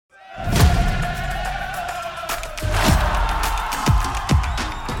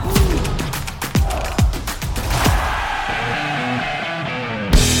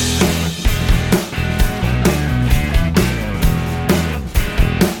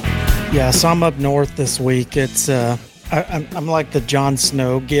Yeah, so I'm up north this week. It's I'm like the Jon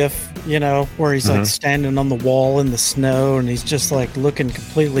Snow gif, where he's like standing on the wall in the snow and he's just like looking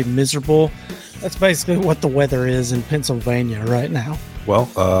completely miserable. That's basically what the weather is in Pennsylvania right now. Well,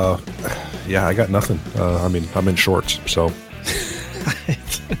 yeah, I got nothing. I'm in shorts, so.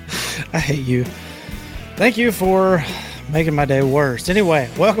 I hate you. Thank you for making my day worse. Anyway,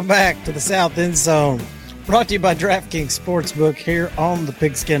 welcome back to the South End Zone. Brought to you by DraftKings Sportsbook here on the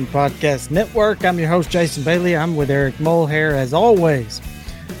Pigskin Podcast Network. I'm your host, Jason Bailey. I'm with Eric Mulhare, as always.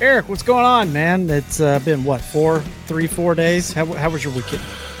 Eric, what's going on, man? It's been, 4 days? How was your weekend?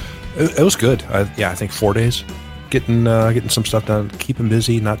 It was good. I think 4 days. Getting some stuff done. Keeping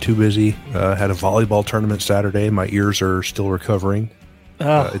busy, not too busy. Had a volleyball tournament Saturday. My ears are still recovering.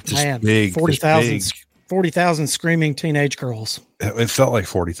 It's just man, big. 40,000 screaming teenage girls. It felt like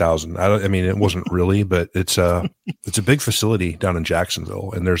 40,000. It wasn't really, but it's a big facility down in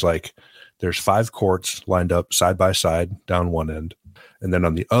Jacksonville, and there's 5 courts lined up side by side down one end, and then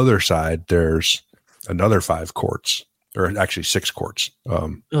on the other side there's another 5 courts, or actually 6 courts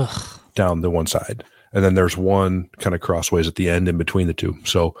down the one side, and then there's one kind of crossways at the end in between the two.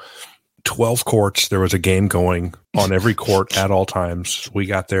 So 12 courts. There was a game going on every court at all times. We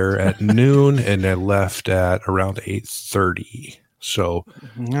got there at noon and then left at around 8:30. So,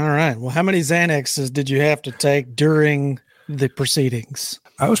 all right. Well, how many Xanaxes did you have to take during the proceedings?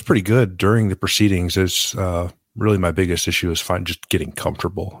 I was pretty good during the proceedings. It's really my biggest issue is just getting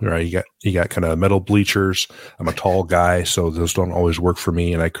comfortable. Right? You got kind of metal bleachers. I'm a tall guy, so those don't always work for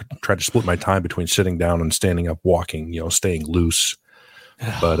me. And I could try to split my time between sitting down and standing up, walking. Staying loose.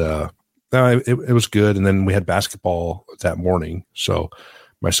 But no, it was good. And then we had basketball that morning. So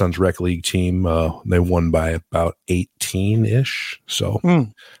my son's rec league team, they won by about 18-ish. So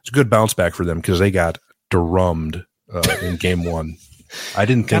it's a good bounce back for them because they got drummed in game 1. I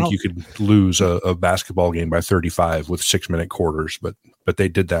didn't think you could lose a basketball game by 35 with 6-minute quarters, but they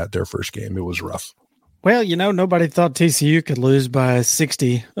did that their first game. It was rough. Well, nobody thought TCU could lose by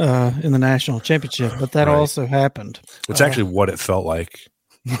 60 in the national championship, but that also happened. It's actually what it felt like.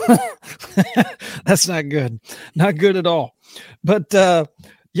 That's not good. Not good at all. But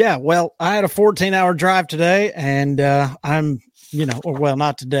well, I had a 14-hour drive today, and I'm,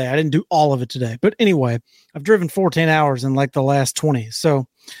 not today. I didn't do all of it today. But anyway, I've driven 14 hours in like the last 20. So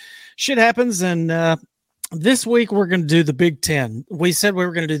shit happens, and this week we're going to do the Big Ten. We said we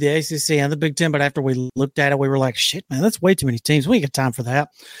were going to do the ACC and the Big Ten, but after we looked at it, we were like, shit, man, that's way too many teams. We ain't got time for that.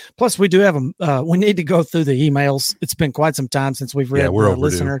 Plus, we do have we need to go through the emails. It's been quite some time since we've read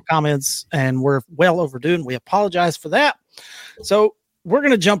listener comments, and we're well overdue, and we apologize for that. So we're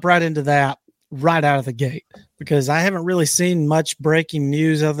going to jump right into that right out of the gate because I haven't really seen much breaking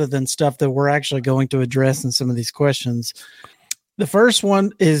news other than stuff that we're actually going to address in some of these questions. The first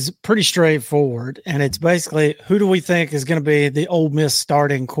one is pretty straightforward, and it's basically who do we think is going to be the Ole Miss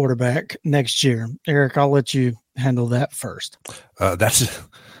starting quarterback next year? Eric, I'll let you handle that first. That's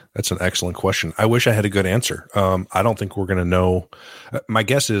an excellent question. I wish I had a good answer. I don't think we're going to know. My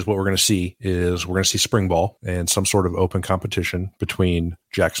guess is what we're going to see is we're going to see spring ball and some sort of open competition between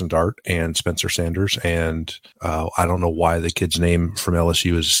Jackson Dart and Spencer Sanders. And I don't know why the kid's name from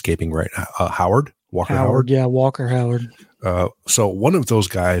LSU is escaping right now. Walker Howard. Yeah, Walker Howard. So one of those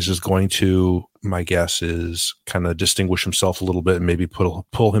guys is going to, my guess is, kind of distinguish himself a little bit and maybe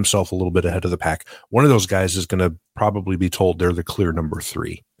pull himself a little bit ahead of the pack. One of those guys is going to probably be told they're the clear number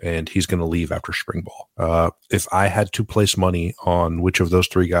 3, and he's going to leave after spring ball. If I had to place money on which of those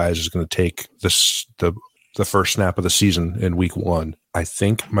 3 guys is going to take the first snap of the season in week 1, I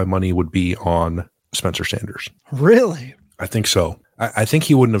think my money would be on Spencer Sanders. Really? I think so. I think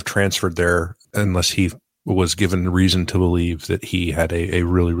he wouldn't have transferred there unless he was given reason to believe that he had a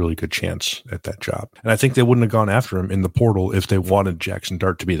really, really good chance at that job. And I think they wouldn't have gone after him in the portal if they wanted Jackson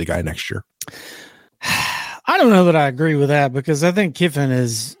Dart to be the guy next year. I don't know that I agree with that because I think Kiffin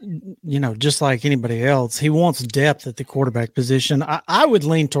is, just like anybody else, he wants depth at the quarterback position. I would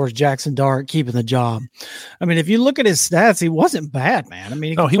lean towards Jackson Dart keeping the job. I mean, if you look at his stats, he wasn't bad, man. I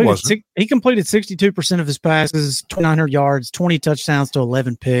mean, he wasn't. He completed 62% of his passes, 2,900 yards, 20 touchdowns to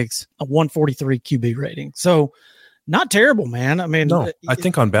 11 picks, a 143 QB rating. So not terrible, man. I mean, no, I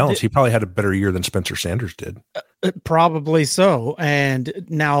think on balance, he probably had a better year than Spencer Sanders did. Probably so. And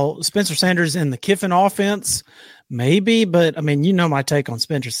now Spencer Sanders in the Kiffin offense, maybe, but I mean, my take on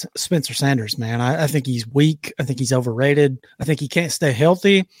Spencer Sanders, man. I think he's weak. I think he's overrated. I think he can't stay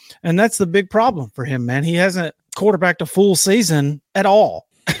healthy. And that's the big problem for him, man. He hasn't quarterbacked a full season at all.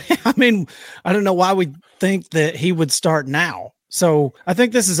 I mean, I don't know why we think that he would start now. So I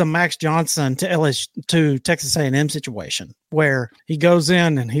think this is a Max Johnson to Texas A&M situation where he goes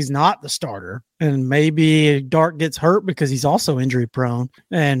in and he's not the starter, and maybe Dart gets hurt because he's also injury prone,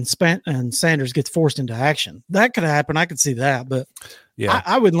 and Sanders gets forced into action. That could happen. I could see that, but yeah,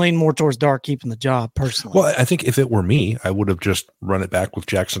 I would lean more towards Dart keeping the job personally. Well, I think if it were me, I would have just run it back with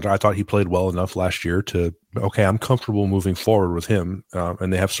Jackson. I thought he played well enough last year to, okay, I'm comfortable moving forward with him.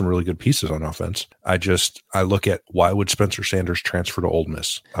 And they have some really good pieces on offense. I look at, why would Spencer Sanders transfer to Ole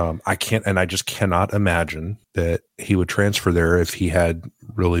Miss? I just cannot imagine that he would transfer there if he had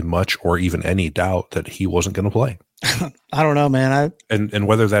really much or even any doubt that he wasn't going to play. I don't know, man. And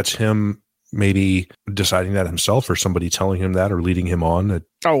whether that's him maybe deciding that himself or somebody telling him that or leading him on.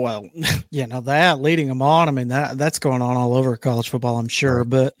 That leading him on, I mean, that's going on all over college football, I'm sure. Right.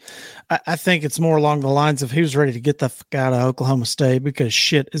 But I think it's more along the lines of he was ready to get the fuck out of Oklahoma State because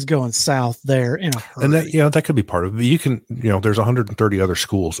shit is going south there in a hurry. And that could be part of it. You can, there's 130 other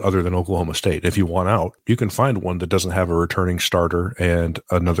schools other than Oklahoma State. If you want out, you can find one that doesn't have a returning starter and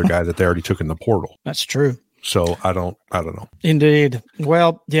another guy that they already took in the portal. That's true. So I don't know. Indeed.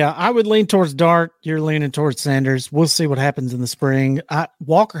 Well, yeah, I would lean towards Dart. You're leaning towards Sanders. We'll see what happens in the spring.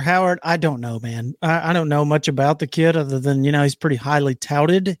 Walker Howard, I don't know, man. I don't know much about the kid other than, he's pretty highly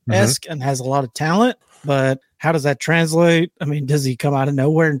touted-esque and has a lot of talent. But how does that translate? I mean, does he come out of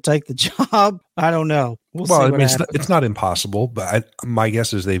nowhere and take the job? I don't know. We'll see what happens. It's not impossible, but my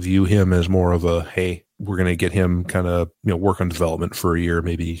guess is they view him as more of a, hey, we're going to get him kind of, work on development for a year,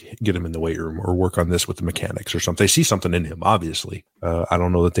 maybe get him in the weight room or work on this with the mechanics or something. They see something in him, obviously. I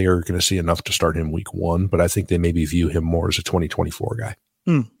don't know that they are going to see enough to start him week 1, but I think they maybe view him more as a 2024 guy.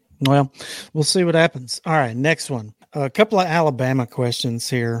 Well, we'll see what happens. All right, next one. A couple of Alabama questions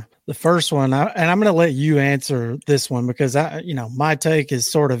here. The first one, and I'm going to let you answer this one because my take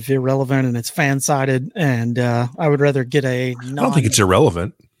is sort of irrelevant and it's fan-sided, and I would rather get I don't think it's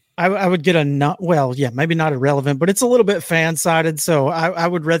irrelevant. I would get maybe not irrelevant, but it's a little bit fan-sided, so I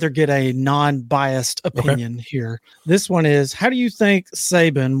would rather get a non-biased opinion here. This one is, how do you think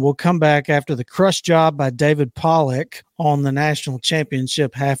Saban will come back after the crush job by David Pollock on the national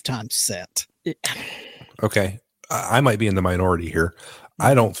championship halftime set? Okay, I might be in the minority here.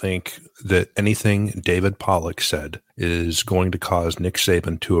 I don't think that anything David Pollock said is going to cause Nick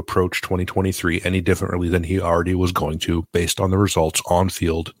Saban to approach 2023 any differently than he already was going to based on the results on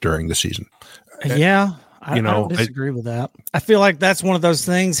field during the season. Yeah, I don't disagree with that. I feel like that's one of those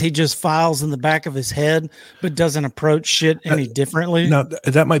things he just files in the back of his head, but doesn't approach shit any differently. Now,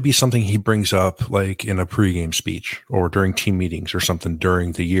 that might be something he brings up like in a pregame speech or during team meetings or something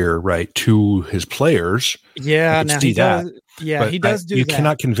during the year, right, to his players. Yeah, now he does. Yeah, but he does do that. You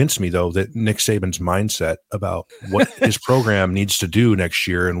cannot convince me, though, that Nick Saban's mindset about what his program needs to do next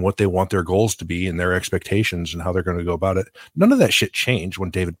year and what they want their goals to be and their expectations and how they're going to go about it. None of that shit changed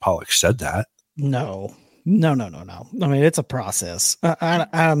when David Pollock said that. No. I mean, it's a process.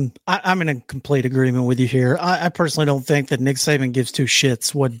 I'm in a complete agreement with you here. I personally don't think that Nick Saban gives two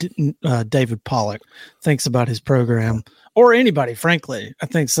shits what David Pollock thinks about his program or anybody, frankly. I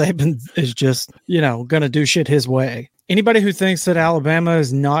think Saban is just, going to do shit his way. Anybody who thinks that Alabama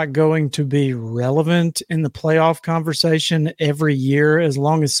is not going to be relevant in the playoff conversation every year, as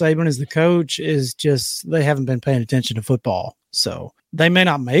long as Saban is the coach, is just, they haven't been paying attention to football. So they may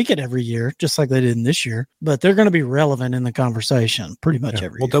not make it every year, just like they did in this year, but they're going to be relevant in the conversation pretty much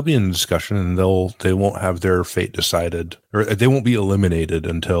every year. Well, they'll be in discussion and they won't have their fate decided, or they won't be eliminated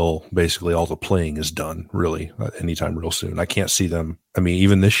until basically all the playing is done, really, anytime real soon. I can't see them. I mean,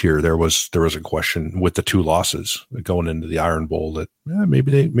 even this year, there was a question with the 2 losses going into the Iron Bowl that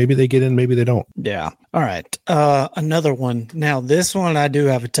maybe they get in, maybe they don't. Yeah. All right. Another one. Now, this one I do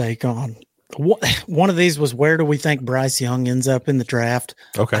have a take on. One of these was, where do we think Bryce Young ends up in the draft?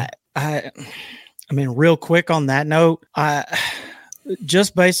 Okay. I mean, real quick on that note,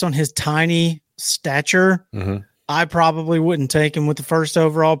 just based on his tiny stature, I probably wouldn't take him with the first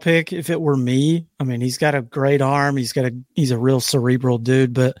overall pick if it were me. I mean, he's got a great arm. He's a real cerebral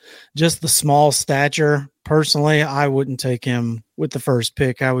dude, but just the small stature, personally, I wouldn't take him with the first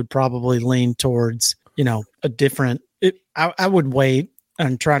pick. I would probably lean towards, a different, I would wait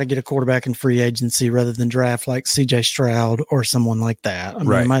and try to get a quarterback in free agency rather than draft like CJ Stroud or someone like that. I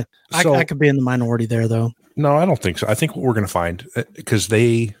mean, I could be in the minority there, though. No, I don't think so. I think what we're going to find, because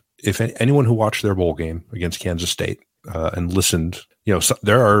if anyone who watched their bowl game against Kansas State and listened,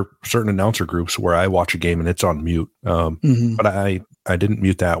 there are certain announcer groups where I watch a game and it's on mute. But I didn't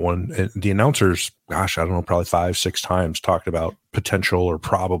mute that one. And the announcers, gosh, I don't know, probably 5-6 times talked about potential or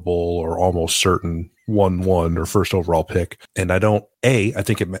probable or almost certain 1-1 or first overall pick. And I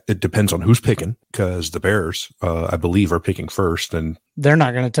think it depends on who's picking, because the Bears, I believe, are picking first, and they're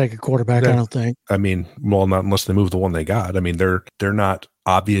not going to take a quarterback. I don't think. I mean, well, not unless they move the one they got. I mean, they're not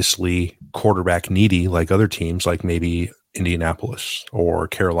obviously quarterback needy like other teams, like maybe Indianapolis or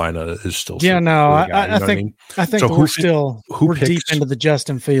Carolina is still. Yeah, no, I think we're deep into the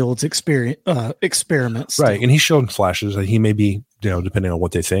Justin Fields experiments. Right. And he's shown flashes, and he may be, depending on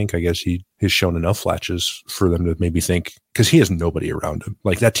what they think, I guess he has shown enough flashes for them to maybe think, because he has nobody around him.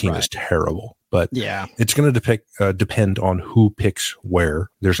 Like, that team is terrible. But yeah, it's going to depend on who picks where.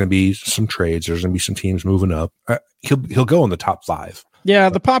 There's going to be some trades. There's going to be some teams moving up. He'll go in the top 5. Yeah,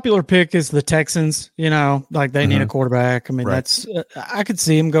 the popular pick is the Texans. Like they need a quarterback. I mean, that's I could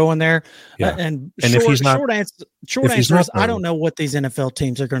see him going there. Yeah. And if he's not, short answer is I don't know what these NFL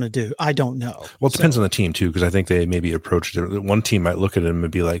teams are going to do. I don't know. Well, it depends on the team too, because I think they maybe approach it. One team might look at him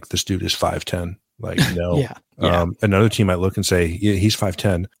and be like, "This dude is 5'10". Like, no. Yeah. Another team might look and say, yeah, he's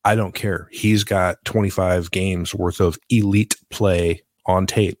 5'10". I don't care. He's got 25 games worth of elite play on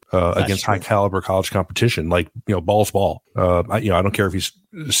tape against high caliber college competition, like, ball's ball. I don't care if he's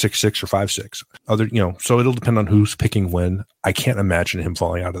 6'6" or 5'6". So it'll depend on who's picking when. I can't imagine him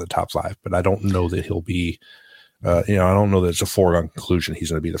falling out of the top 5, but I don't know that he'll be. I don't know that it's a foregone conclusion he's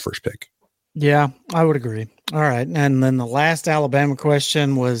going to be the first pick. Yeah, I would agree. All right, and then the last Alabama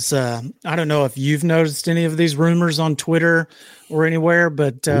question was, I don't know if you've noticed any of these rumors on Twitter or anywhere,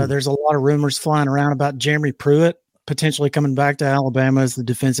 but there's a lot of rumors flying around about Jeremy Pruitt potentially coming back to Alabama as the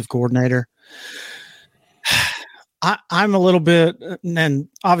defensive coordinator. I'm a little bit, and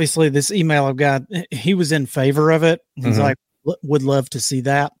obviously this email I've got, he was in favor of it. He's like, would love to see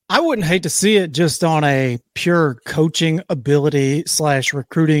that. I wouldn't hate to see it just on a pure coaching ability /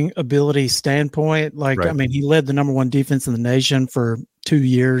 recruiting ability standpoint. Like, right. I mean, he led the number 1 defense in the nation for 2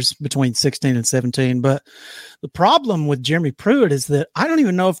 years between 16 and 17. But the problem with Jeremy Pruitt is that I don't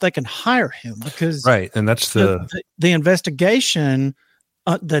even know if they can hire him, because right. And that's the investigation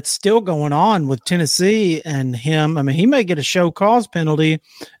that's still going on with Tennessee and him. I mean, he may get a show cause penalty,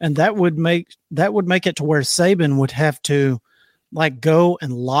 and that would make it to where Saban would have to go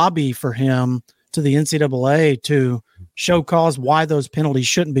and lobby for him to the NCAA to show cause why those penalties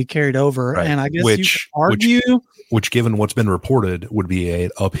shouldn't be carried over. Right. And I guess you could argue, which given what's been reported, would be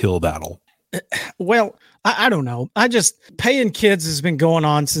an uphill battle. Well, I don't know. Paying kids has been going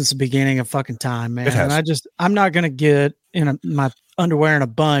on since the beginning of fucking time, man. And I'm not going to get in my underwear in a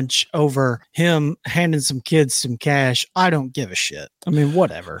bunch over him handing some kids some cash. I don't give a shit. I mean,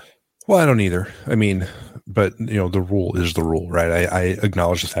 whatever. Well, I don't either. I mean, but the rule is the rule, right? I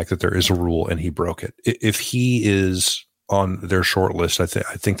acknowledge the fact that there is a rule and he broke it. If he is on their short list, I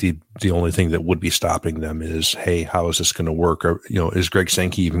think the only thing that would be stopping them is, hey, how is this going to work? Or, is Greg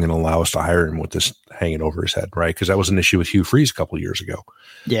Sankey even going to allow us to hire him with this hanging over his head, right? Because that was an issue with Hugh Freeze a couple of years ago.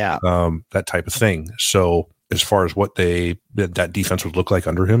 Yeah. That type of thing. So as far as what that defense would look like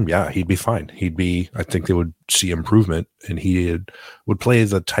under him, yeah, he'd be fine. I think they would see improvement, and he would play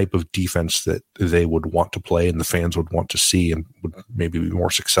the type of defense that they would want to play and the fans would want to see, and would maybe be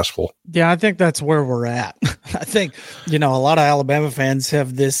more successful. Yeah, I think that's where we're at. I think, a lot of Alabama fans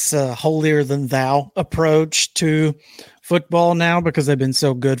have this holier than thou approach to football now because they've been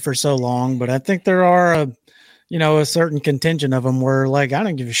so good for so long. But I think there are a certain contingent of them where, I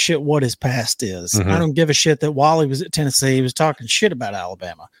don't give a shit what his past is. I don't give a shit that while he was at Tennessee, he was talking shit about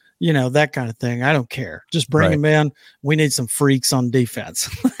Alabama, that kind of thing. I don't care. Just bring him in. We need some freaks on defense.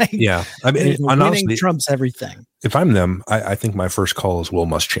 Yeah. I mean, winning honestly trumps everything. If I'm them, I think my first call is Will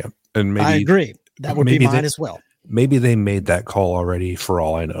Muschamp. And maybe I agree. That would be mine as well. Maybe they made that call already, for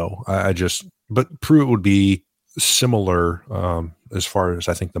all I know. But Pruitt would be similar, as far as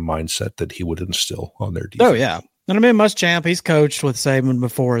I think the mindset that he would instill on their defense. Oh yeah, and I mean Muschamp, he's coached with Saban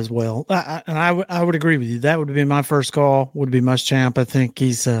before as well, and I would agree with you. That would be my first call. Would be Muschamp. I think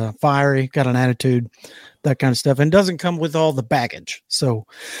he's fiery, got an attitude, that kind of stuff, and doesn't come with all the baggage. So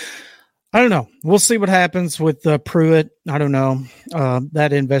I don't know. We'll see what happens with Pruitt. I don't know.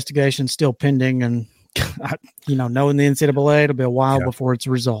 That investigation's still pending, and knowing the NCAA, it'll be a while before it's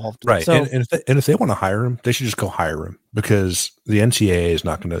resolved. Right. So, and if they want to hire him, they should just go hire him, because the NCAA is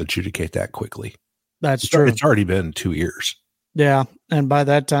not going to adjudicate that quickly. That's true. It's already been 2 years. Yeah. And by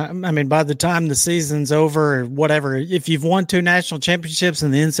that time, by the time the season's over or whatever, if you've won 2 national championships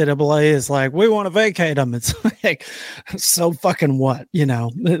and the NCAA is like, we want to vacate them, it's like, so fucking what?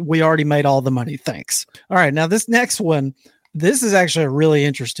 We already made all the money. Thanks. All right. Now this next one, This is actually a really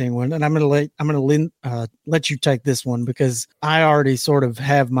interesting one, and I'm going to let you take this one because I already sort of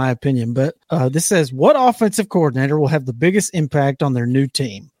have my opinion. But this says, what offensive coordinator will have the biggest impact on their new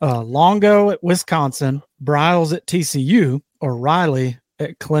team? Longo at Wisconsin, Briles at TCU, or Riley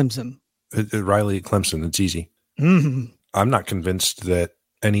at Clemson? Riley at Clemson. It's easy. Mm-hmm. I'm not convinced that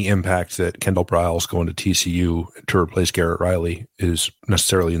any impact that Kendall Briles going to TCU to replace Garrett Riley is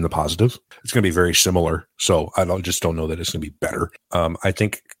necessarily in the positive. It's going to be very similar. So I just don't know that it's going to be better. I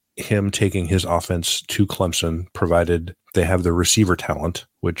think him taking his offense to Clemson, provided they have the receiver talent,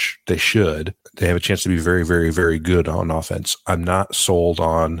 which they should, they have a chance to be very, very, very good on offense. I'm not sold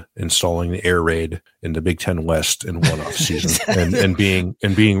on installing the air raid in the Big Ten West in one off season and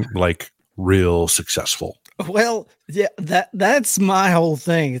being like real successful. Well, yeah, that's my whole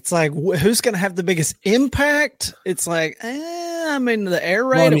thing. It's like, who's going to have the biggest impact? It's like, I mean, the air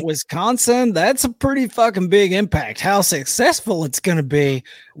raid at Wisconsin, that's a pretty fucking big impact. How successful it's going to be,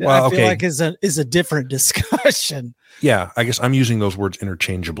 I feel like is a different discussion. Yeah, I guess I'm using those words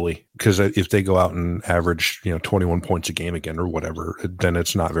interchangeably because if they go out and average, 21 points a game again or whatever, then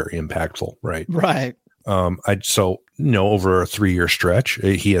it's not very impactful, right? Right. Over a 3-year stretch,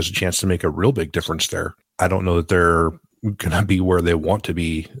 he has a chance to make a real big difference there. I don't know that they're going to be where they want to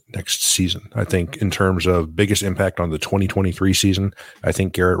be next season. I think in terms of biggest impact on the 2023 season, I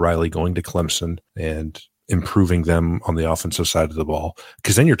think Garrett Riley going to Clemson and improving them on the offensive side of the ball,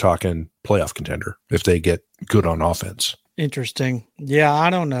 because then you're talking playoff contender if they get good on offense. Interesting. Yeah, I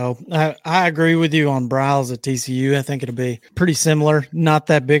don't know. I agree with you on Briles at TCU. I think it'll be pretty similar. Not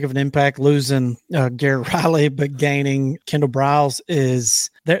that big of an impact losing Garrett Riley, but gaining Kendall Briles is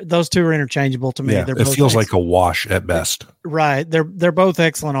those two are interchangeable to me. Yeah, it feels like a wash at best. Right. They're both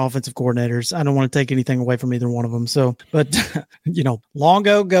excellent offensive coordinators. I don't want to take anything away from either one of them. So, but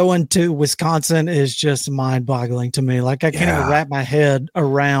Longo going to Wisconsin is just mind-boggling to me. Like I can't even wrap my head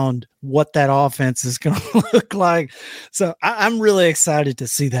around what that offense is going to look like. So I'm really excited to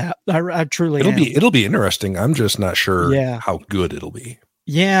see that. I truly am. It'll be interesting. I'm just not sure how good it'll be.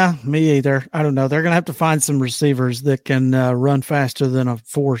 Yeah, me either. I don't know. They're going to have to find some receivers that can run faster than a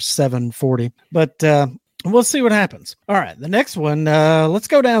 4.7 40. But we'll see what happens. All right, the next one, let's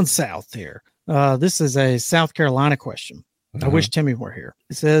go down south here. This is a South Carolina question. Mm-hmm. I wish Timmy were here.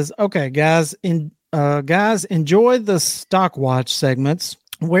 It says, okay, guys, enjoy the Stock Watch segments.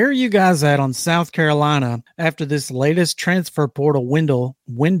 Where are you guys at on South Carolina after this latest transfer portal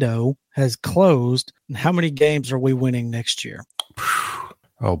window has closed? And how many games are we winning next year?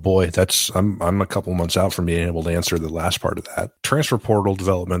 Oh boy, I'm a couple months out from being able to answer the last part of that. Transfer portal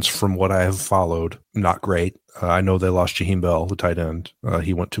developments, from what I have followed, not great. I know they lost Jaheim Bell, the tight end.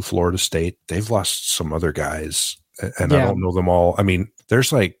 He went to Florida State. They've lost some other guys, and I don't know them all. I mean,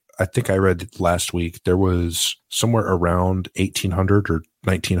 there's I think I read last week, there was somewhere around 1,800 or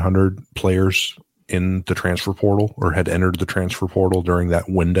 1,900 players in the transfer portal or had entered the transfer portal during that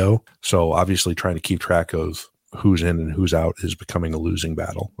window. So obviously trying to keep track of who's in and who's out is becoming a losing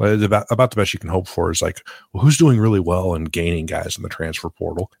battle. About the best you can hope for is who's doing really well and gaining guys in the transfer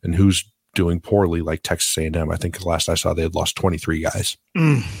portal and who's doing poorly, like Texas A&M. I think the last I saw, they had lost 23 guys.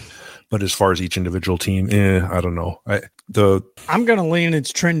 But as far as each individual team, I don't know. I'm going to lean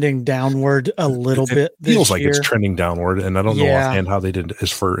it's trending downward a little bit. It feels like it's trending downward, and I don't know offhand how they did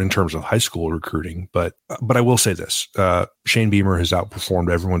in terms of high school recruiting. But I will say this: Shane Beamer has outperformed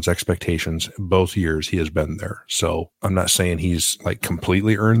everyone's expectations both years he has been there. So I'm not saying he's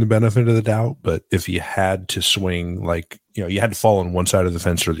completely earned the benefit of the doubt, but if he had to swing you had to fall on one side of the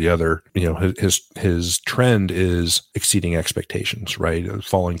fence or the other. His trend is exceeding expectations, right?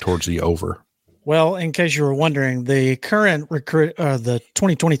 Falling towards the over. Well, in case you were wondering, the current the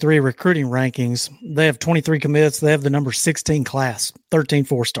 2023 recruiting rankings, they have 23 commits. They have the number 16 class, 13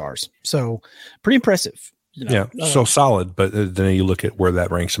 4-stars. So pretty impressive. So solid. But then you look at where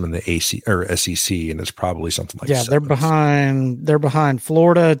that ranks them in the AC or SEC, and it's probably something like they're behind. They're behind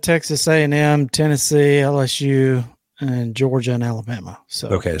Florida, Texas A&M, Tennessee, LSU, and Georgia and Alabama. So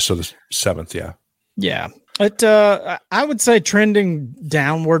so the 7th, yeah. But I would say trending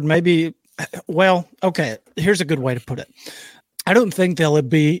downward, maybe. Well, okay. Here's a good way to put it. I don't think they'll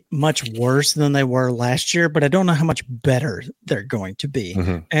be much worse than they were last year, but I don't know how much better they're going to be.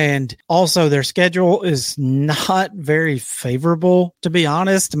 Mm-hmm. And also their schedule is not very favorable, to be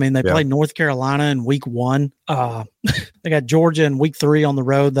honest. I mean, they played North Carolina in week 1. They got Georgia in week 3 on the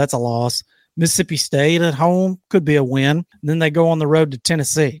road. That's a loss. Mississippi State at home could be a win. And then they go on the road to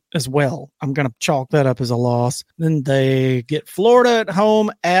Tennessee as well. I'm going to chalk that up as a loss. Then they get Florida at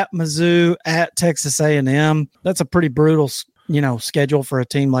home, at Mizzou, at Texas A&M. That's a pretty brutal schedule for a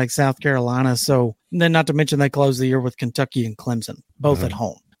team like South Carolina. So then not to mention they close the year with Kentucky and Clemson, both at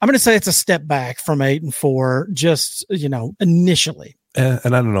home. I'm going to say it's a step back from 8-4, just, initially. And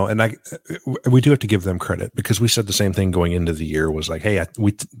I don't know. And we do have to give them credit because we said the same thing going into the year was like, hey,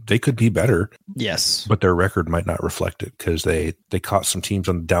 they could be better. Yes. But their record might not reflect it because they caught some teams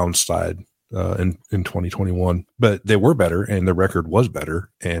on the downside in 2021. But they were better and their record was better.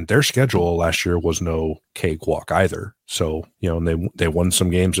 And their schedule last year was no cakewalk either. So, and they won some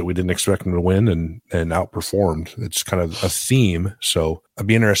games that we didn't expect them to win and outperformed. It's kind of a theme. So I'd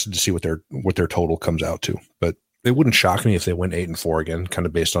be interested to see what their total comes out to. But it wouldn't shock me if they went 8-4 again, kind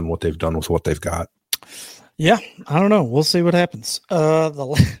of based on what they've done with what they've got. Yeah, I don't know. We'll see what happens.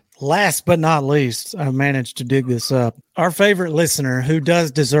 Last but not least, I managed to dig this up. Our favorite listener, who does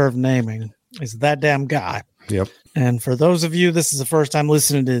deserve naming, is That Damn Guy. Yep. And for those of you, this is the first time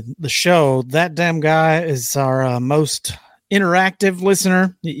listening to the show. That Damn Guy is our most interactive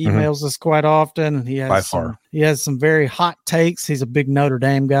listener. He emails us quite often, and he has some very hot takes. He's a big Notre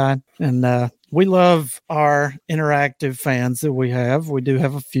Dame guy, and we love our interactive fans that we have. We do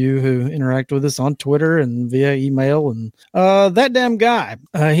have a few who interact with us on Twitter and via email. And That Damn Guy,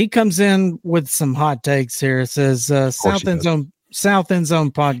 he comes in with some hot takes here. It says, South End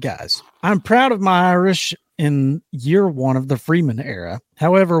Zone Pod guys. I'm proud of my Irish in year one of the Freeman era.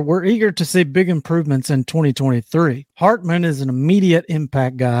 However, we're eager to see big improvements in 2023. Hartman is an immediate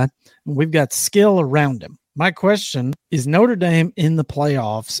impact guy, and we've got skill around him. My question is Notre Dame in the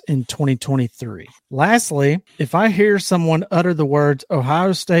playoffs in 2023. Lastly, if I hear someone utter the words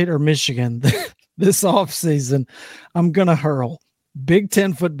Ohio State or Michigan this offseason, I'm going to hurl. Big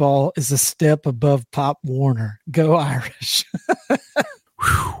Ten football is a step above Pop Warner. Go Irish.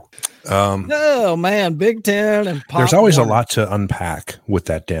 Oh man, Big Ten and Pop there's always Warner. A lot to unpack with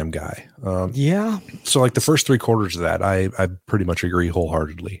that damn guy. Yeah. So like the first 3 quarters of that, I pretty much agree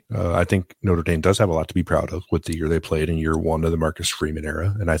wholeheartedly. I think Notre Dame does have a lot to be proud of with the year they played in year one of the Marcus Freeman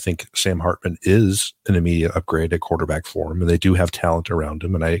era. And I think Sam Hartman is an immediate upgrade at quarterback for him. And they do have talent around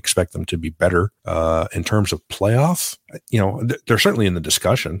him. And I expect them to be better in terms of playoff. They're certainly in the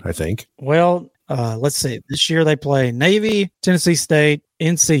discussion, I think. Well, let's see. This year they play Navy, Tennessee State,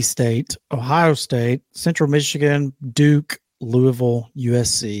 NC State, Ohio State, Central Michigan, Duke, Louisville,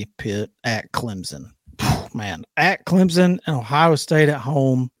 USC, Pitt, at Clemson. Man, at Clemson and Ohio State at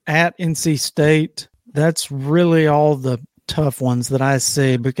home, at NC State. That's really all the tough ones that I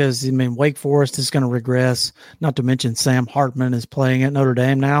see because, Wake Forest is going to regress. Not to mention Sam Hartman is playing at Notre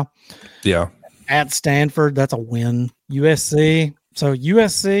Dame now. Yeah. At Stanford, that's a win. USC. So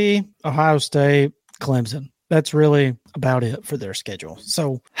USC, Ohio State, Clemson. That's really about it for their schedule.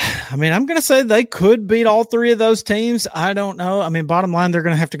 So, I'm going to say they could beat all 3 of those teams. I don't know. Bottom line, they're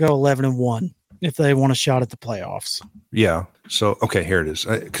going to have to go 11-1 if they want a shot at the playoffs. Yeah. So, okay, here it is.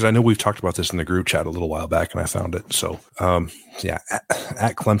 Because I know we've talked about this in the group chat a little while back, and I found it. So,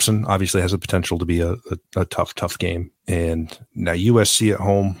 at Clemson obviously has the potential to be a tough game. And now USC at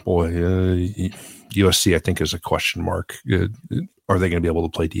home, boy, USC I think is a question mark. Are they going to be able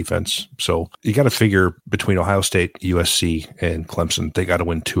to play defense? So you got to figure between Ohio State, USC, and Clemson, they got to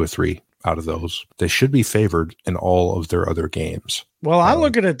win 2 or 3 out of those. They should be favored in all of their other games. Well, I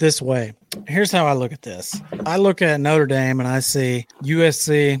look at it this way. Here's how I look at this. I look at Notre Dame and I see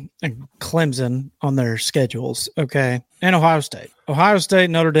USC and Clemson on their schedules, okay, and Ohio State. Ohio State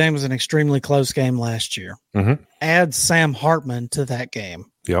and Notre Dame was an extremely close game last year. Mm-hmm. Add Sam Hartman to that game.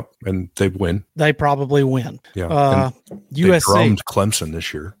 Yep, and they win. They probably win. Yeah, USC they drummed Clemson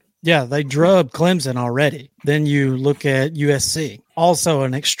this year. Yeah, they drubbed Clemson already. Then you look at USC, also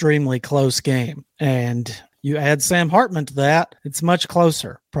an extremely close game. And you add Sam Hartman to that, it's much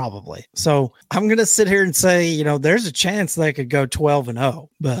closer, probably. So I'm going to sit here and say, there's a chance they could go 12-0,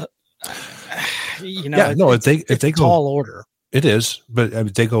 but if they go tall order. It is, but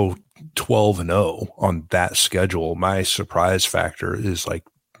if they go 12-0 on that schedule, my surprise factor is like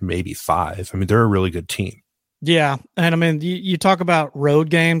maybe 5. They're a really good team. Yeah. And you talk about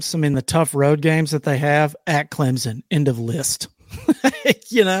road games. The tough road games that they have at Clemson, end of list.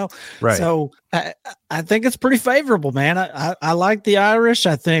 Right. So I think it's pretty favorable, man. I like the Irish.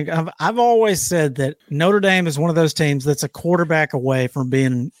 I think I've always said that Notre Dame is one of those teams that's a quarterback away from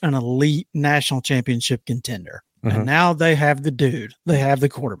being an elite national championship contender. Mm-hmm. And now they have the dude. They have the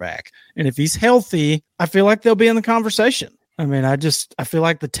quarterback. And if he's healthy, I feel like they'll be in the conversation. I feel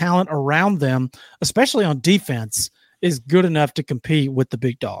like the talent around them, especially on defense, is good enough to compete with the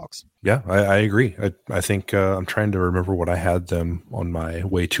big dogs. Yeah, I agree. I think I'm trying to remember what I had them on my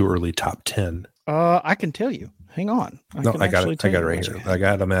way too early top 10. I can tell you. Hang on. I got it right here. I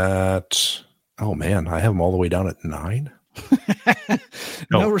got them at, I have them all the way down at 9.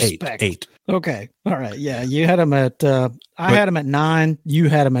 No respect. Eight. Okay. All right. Yeah. You had them at, I had them at 9. You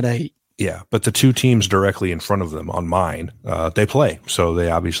had them at 8. Yeah. But the two teams directly in front of them on mine, they play. So they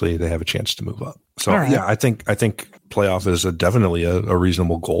have a chance to move up. So right. Yeah, I think playoff is definitely a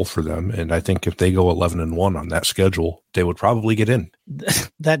reasonable goal for them. And I think if they go 11-1 on that schedule, they would probably get in.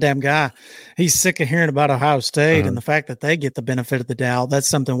 That damn guy, he's sick of hearing about Ohio State and the fact that they get the benefit of the doubt. That's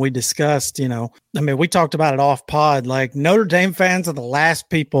something we discussed, we talked about it off pod. Like, Notre Dame fans are the last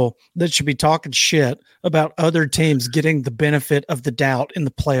people that should be talking shit about other teams getting the benefit of the doubt in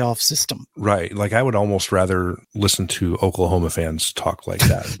the playoff system. Right. Like, I would almost rather listen to Oklahoma fans talk like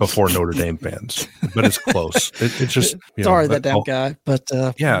that before Notre Dame fans, but it's close. It's just, sorry, that damn guy, but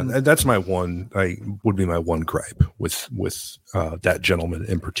that's my one, would be my one gripe with that gentleman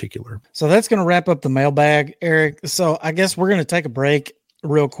in particular. So that's going to wrap up the mailbag, Eric. So I guess we're going to take a break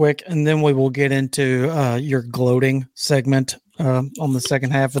real quick, and then we will get into your gloating segment on the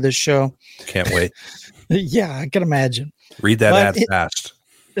second half of this show. Can't wait. Yeah, I can imagine. Read that ad fast.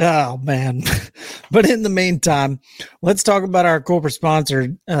 Oh, man. But in the meantime, let's talk about our corporate sponsor,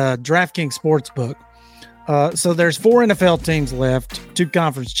 DraftKings Sportsbook. So there's 4 NFL teams left, 2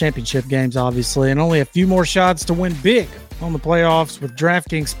 conference championship games, obviously, and only a few more shots to win big on the playoffs with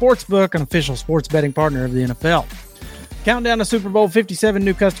DraftKings Sportsbook, an official sports betting partner of the NFL. Countdown to Super Bowl 57,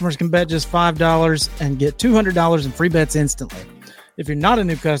 new customers can bet just $5 and get $200 in free bets instantly. If you're not a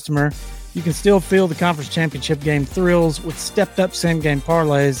new customer, you can still feel the conference championship game thrills with stepped-up same-game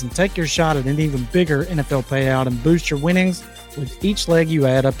parlays and take your shot at an even bigger NFL payout and boost your winnings with each leg you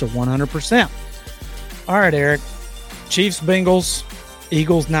add up to 100%. All right, Eric. Chiefs, Bengals,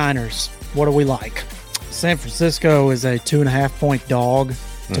 Eagles, Niners. What do we like? San Francisco is a 2.5-point dog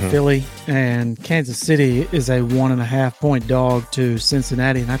to Philly, and Kansas City is a 1.5-point dog to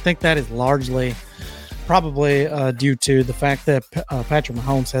Cincinnati. And I think that is largely probably due to the fact that Patrick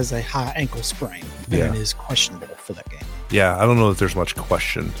Mahomes has a high ankle sprain and is questionable for that game. Yeah, I don't know that there's much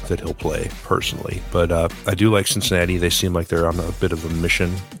question that he'll play personally, but I do like Cincinnati. They seem like they're on a bit of a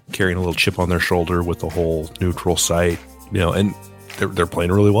mission, carrying a little chip on their shoulder with the whole neutral site, and they're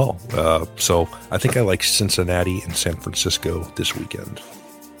playing really well. So I think I like Cincinnati and San Francisco this weekend.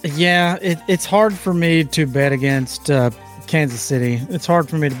 Yeah, it's hard for me to bet against Kansas City. It's hard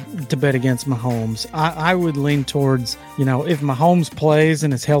for me to bet against Mahomes. I would lean towards, if Mahomes plays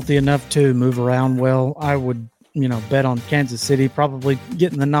and is healthy enough to move around well, I would, bet on Kansas City, probably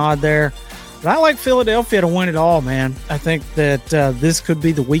getting the nod there. But I like Philadelphia to win it all, man. I think that this could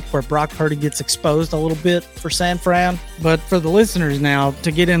be the week where Brock Purdy gets exposed a little bit for San Fran. But for the listeners now,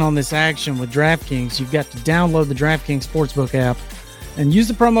 to get in on this action with DraftKings, you've got to download the DraftKings Sportsbook app and use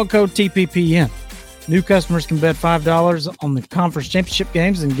the promo code TPPN. New customers can bet $5 on the conference championship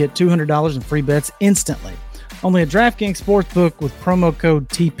games and get $200 in free bets instantly. Only at DraftKings Sportsbook with promo code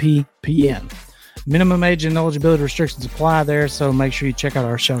TPPN. Minimum age and eligibility restrictions apply there, so make sure you check out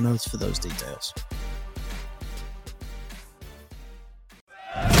our show notes for those details.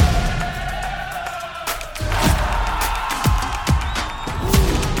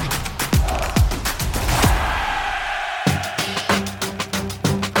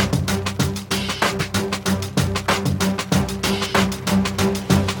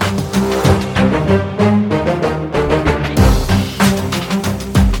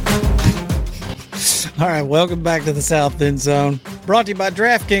 All right, welcome back to the South End Zone. Brought to you by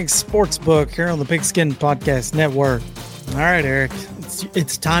DraftKings Sportsbook here on the Pigskin Podcast Network. All right, Eric,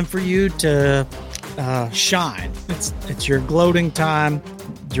 it's time for you to shine. It's your gloating time,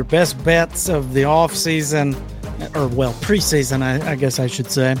 your best bets of the off season, or preseason, I guess I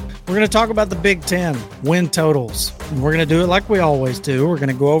should say. We're going to talk about the Big Ten win totals. And we're going to do it like we always do. We're going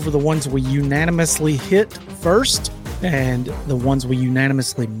to go over the ones we unanimously hit first and the ones we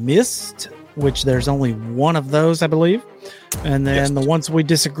unanimously missed, which there's only one of those, I believe. And then the ones we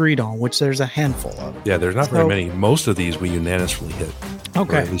disagreed on, which there's a handful of. Yeah, there's not very many. Most of these we unanimously hit.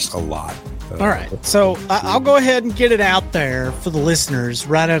 Okay. Or at least a lot. All right. So I'll go ahead and get it out there for the listeners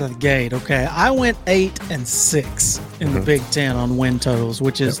right out of the gate. Okay. I went 8-6 in the Big Ten on win totals,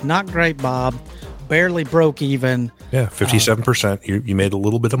 which is not great, Bob. Barely broke even. Yeah, 57%. You made a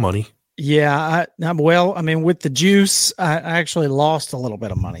little bit of money. Yeah. With the juice, I actually lost a little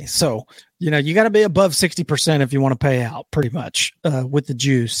bit of money. So, you got to be above 60% if you want to pay out pretty much with the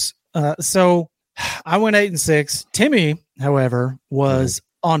juice. So I went 8-6. Timmy, however, was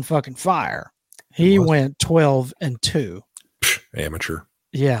on fucking fire. He went 12-2. Amateur.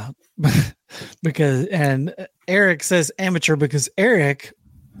 Yeah. And Eric says amateur because Eric,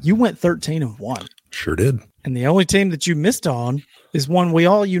 you went 13-1. Sure did. And the only team that you missed on is one we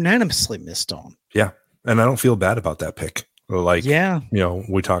all unanimously missed on. Yeah. And I don't feel bad about that pick. Like, Yeah.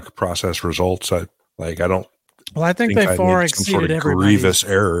 We talk process results. I don't. Well, I think they far exceeded everybody's grievous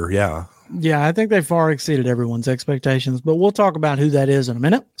error. Yeah. Yeah, I think they far exceeded everyone's expectations, but we'll talk about who that is in a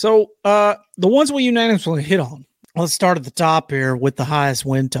minute. So the ones we unanimously hit on. Let's start at the top here with the highest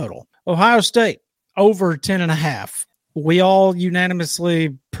win total. Ohio State, over 10.5. We all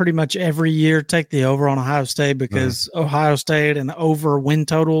unanimously pretty much every year take the over on Ohio State because Ohio State and over win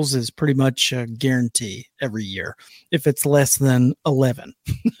totals is pretty much a guarantee every year if it's less than 11.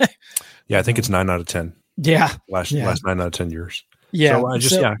 Yeah, I think it's 9 out of 10. Yeah. Last 9 out of 10 years. Yeah.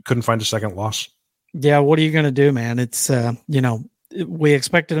 So I couldn't find a second loss. Yeah. What are you going to do, man? It's, we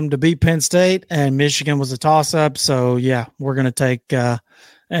expected them to beat Penn State and Michigan was a toss up. So yeah, we're going to take,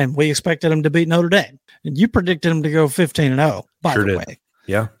 and we expected them to beat Notre Dame. And you predicted them to go 15-0, by the way.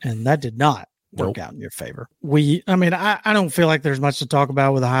 Yeah. And that did not work out in your favor. I don't feel like there's much to talk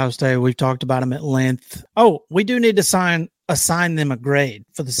about with Ohio State. We've talked about them at length. Oh, we do need to assign them a grade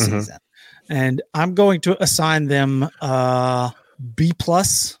for the season. And I'm going to assign them B+.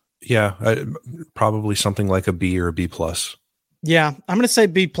 Yeah, probably something like a B or a B+. Yeah, I'm going to say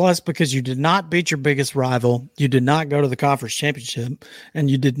B+ because you did not beat your biggest rival. You did not go to the conference championship,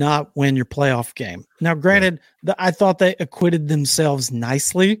 and you did not win your playoff game. Now, granted, I thought they acquitted themselves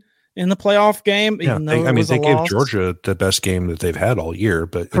nicely in the playoff game. Yeah, even though they gave Georgia the best game that they've had all year.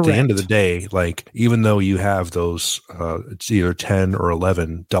 But at the end of the day, like even though you have those, it's either 10 or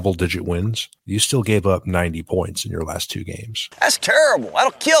 11 double-digit wins, you still gave up 90 points in your last two games. That's terrible.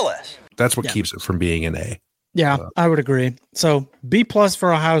 That'll kill us. That's what keeps it from being an A. Yeah, I would agree. So B+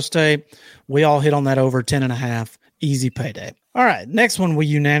 for Ohio State. We all hit on that over 10.5. Easy payday. All right, next one we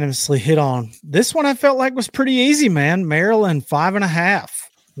unanimously hit on. This one I felt like was pretty easy, man. Maryland 5.5.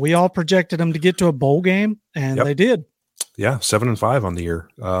 We all projected them to get to a bowl game, and they did. Yeah, 7-5 on the year.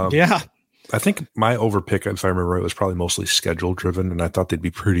 Yeah. I think my overpick, if I remember right, was probably mostly schedule driven, and I thought they'd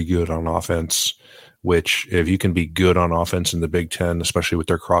be pretty good on offense, which if you can be good on offense in the Big Ten, especially with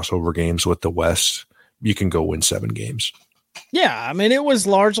their crossover games with the West, you can go win 7 games. Yeah, I mean, it was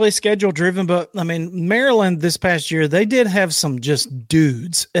largely schedule driven, but I mean, Maryland this past year, they did have some just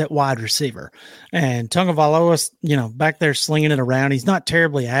dudes at wide receiver. And Tagovailoa, back there slinging it around. He's not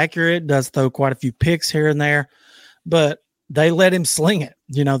terribly accurate, does throw quite a few picks here and there, but they let him sling it.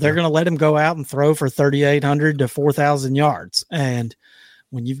 They're going to let him go out and throw for 3,800 to 4,000 yards. And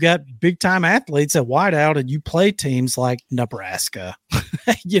when you've got big time athletes at wideout and you play teams like Nebraska,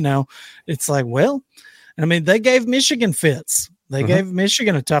 it's like, well, I mean, they gave Michigan fits. They gave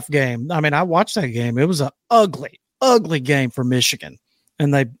Michigan a tough game. I mean, I watched that game. It was an ugly, ugly game for Michigan.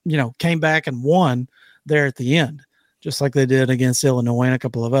 And they, came back and won there at the end, just like they did against Illinois and a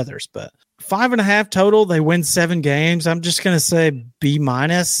couple of others. But 5.5 total, they win 7 games. I'm just going to say B-.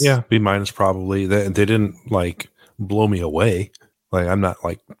 Yeah, B- probably. They didn't blow me away. I'm not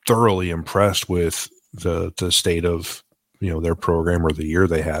thoroughly impressed with the state of, their program or the year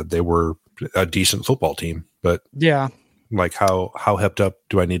they had. They were a decent football team, but yeah, how hepped up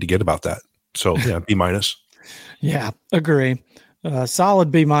do I need to get about that? So yeah, B-. Yeah, agree. Solid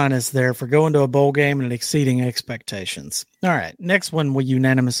B- there for going to a bowl game and exceeding expectations. All right. Next one we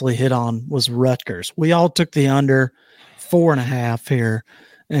unanimously hit on was Rutgers. We all took the under 4.5 here,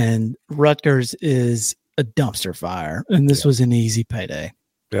 and Rutgers is a dumpster fire, and this was an easy payday.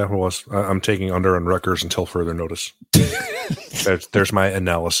 Yeah, it was. I'm taking under on Rutgers until further notice. There's my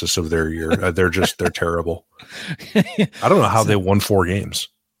analysis of their year. They're terrible. I don't know how they won 4 games.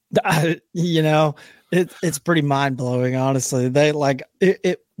 It's pretty mind blowing, honestly. They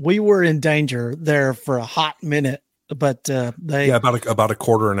we were in danger there for a hot minute, but about a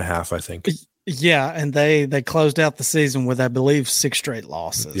quarter and a half, I think. Yeah, and they closed out the season with, I believe, 6 straight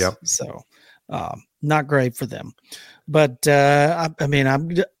losses. Yep. So not great for them. But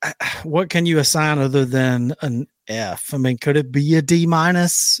what can you assign other than an F? I mean, could it be a D-?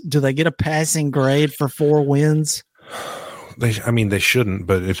 Do they get a passing grade for 4 wins? They shouldn't.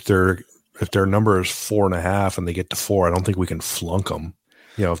 But if their number is 4.5 and they get to 4, I don't think we can flunk them.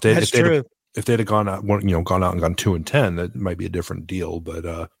 If they'd have gone out, and gone 2-10, that might be a different deal.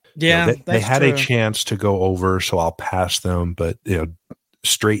 But they had a chance to go over, so I'll pass them. But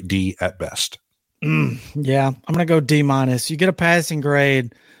straight D at best. Yeah, I'm going to go D-. You get a passing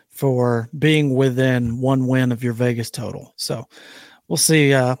grade for being within 1 win of your Vegas total. So we'll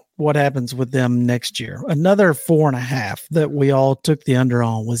see what happens with them next year. Another 4.5 that we all took the under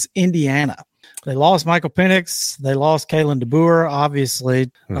on was Indiana. They lost Michael Penix. They lost Kalen DeBoer,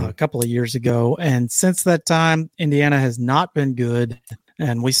 obviously, a couple of years ago. And since that time, Indiana has not been good.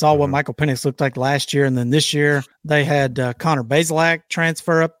 And we saw what Michael Penix looked like last year. And then this year, they had Connor Bazelak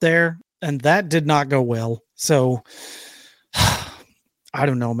transfer up there. and that did not go well. So I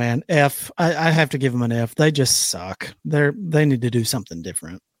don't know, man. I have to give them an F. They just suck. They need to do something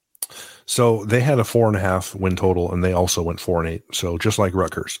different. So they had a 4.5 win total, and they also went 4-8. So just like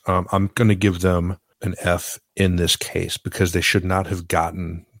Rutgers, I'm going to give them an F in this case because they should not have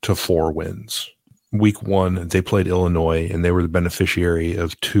gotten to 4 wins. Week 1, they played Illinois, and they were the beneficiary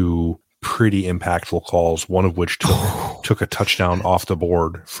of 2 pretty impactful calls, one of which took a touchdown off the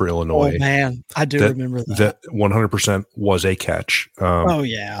board for Illinois. Oh, man. I do remember that. That 100% was a catch.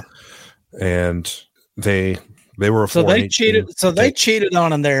 Yeah. And they were a 4-8 they cheated. team. So they cheated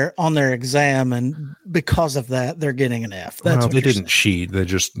on their exam, and because of that, they're getting an F. That's they didn't cheat.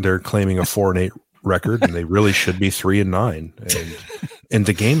 They're claiming a 4-8 record, and they really should be 3-9. And in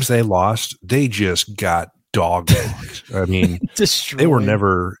the games they lost, they just got dogged. I mean, they were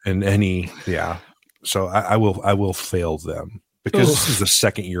never in any. Yeah. So I will fail them because this is the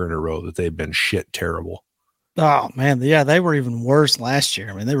second year in a row that they've been shit terrible. Oh man, yeah, they were even worse last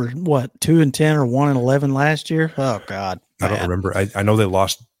year. I mean, they were what 2-10 or 1-11 last year. Oh God, I don't remember. I know they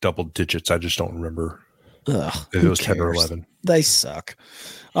lost double digits. I just don't remember. If it was 10 or 11. They suck.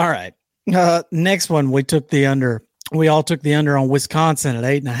 All right, next one we took the under. We all took the under on Wisconsin at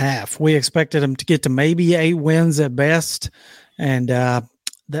 8.5. We expected them to get to maybe 8 wins at best, and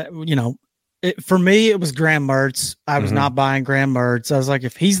for me it was Graham Mertz. I was not buying Graham Mertz. I was like,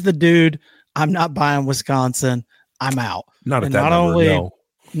 if he's the dude, I'm not buying Wisconsin. I'm out. Not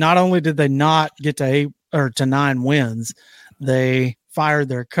only did they not get to 8 or to 9 wins, they fired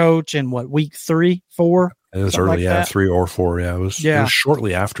their coach in week 3, 4. It was early, 3 or 4. Yeah, it was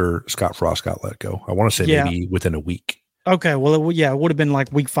shortly after Scott Frost got let go. I want to say maybe within a week. Okay, well, it would have been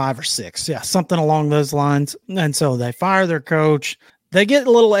like week 5 or 6. Yeah, something along those lines. And so they fire their coach. They get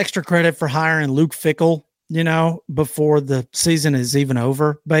a little extra credit for hiring Luke Fickell, before the season is even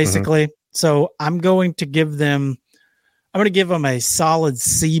over, basically. So I'm going to give them a solid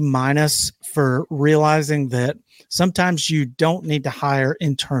C- for realizing that sometimes you don't need to hire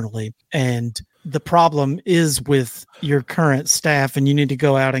internally. And the problem is with your current staff, and you need to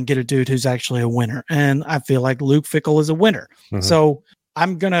go out and get a dude who's actually a winner. And I feel like Luke Fickell is a winner. So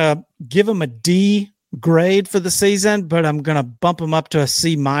I'm going to give him a D grade for the season, but I'm going to bump him up to a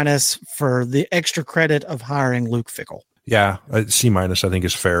C- for the extra credit of hiring Luke Fickell. Yeah, C- I think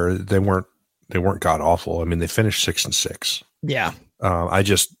is fair. They weren't god awful. I mean, they finished 6-6. Yeah.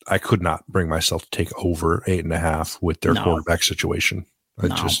 I could not bring myself to take over 8.5 with their quarterback situation.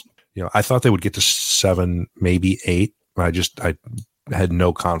 I thought they would get to 7, maybe 8. I had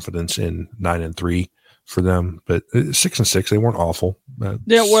no confidence in 9-3 for them, but 6-6, they weren't awful.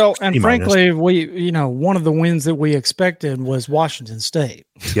 And frankly, one of the wins that we expected was Washington State.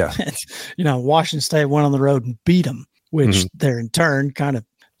 Yeah. Washington State went on the road and beat them, which they're in turn kind of,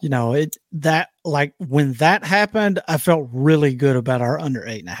 when that happened, I felt really good about our under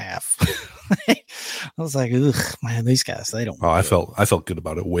 8.5. I was like, ugh, man, these guys, they don't. Oh, I felt good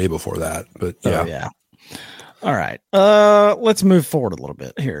about it way before that, but yeah. Oh, yeah. All right. Let's move forward a little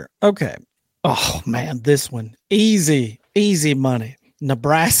bit here. Okay. Oh man, this one, easy money.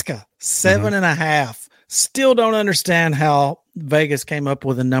 Nebraska, 7.5. Still don't understand how Vegas came up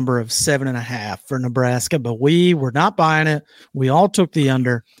with a number of 7.5 for Nebraska, but we were not buying it. We all took the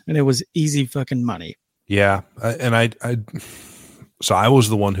under, and it was easy fucking money. Yeah. So I was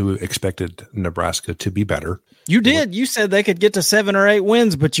the one who expected Nebraska to be better. You did. You said they could get to 7 or 8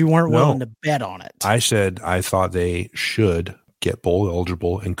 wins, but you weren't willing to bet on it. I said I thought they should get bowl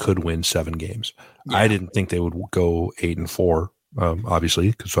eligible and could win 7 games. Yeah. I didn't think they would go 8-4.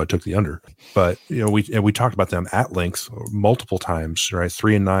 Obviously, so I took the under. But we talked about them at length multiple times, right?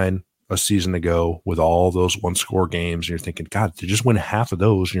 3-9 a season ago with all those 1-score games, and you're thinking, God, to just win half of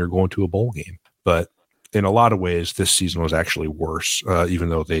those, and you're going to a bowl game. But in a lot of ways, this season was actually worse, even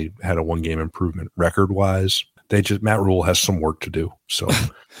though they had a 1-game improvement record-wise. Matt Rule has some work to do. So,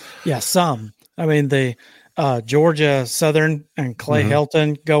 yeah, some. I mean, the Georgia Southern and Clay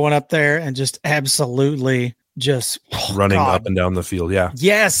Helton going up there and just absolutely. Just running up and down the field. Yeah.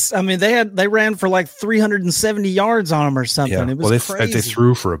 Yes. I mean, they ran for like 370 yards on them or something. Yeah. It was crazy. They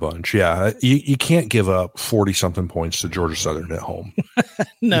threw for a bunch. Yeah. You can't give up 40 something points to Georgia Southern at home.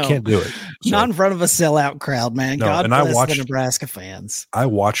 No, you can't do it. Not in front of a sellout crowd, man. No, God bless the Nebraska fans. I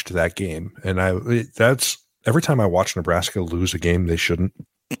watched that game, and that's every time I watch Nebraska lose a game they shouldn't,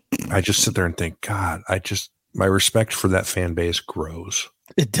 I just sit there and think, God, my respect for that fan base grows.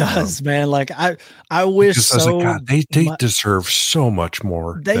 It does, man. Like I wish so. God, they deserve so much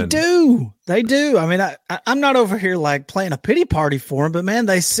more. They do. I mean, I'm not over here like playing a pity party for them, but man,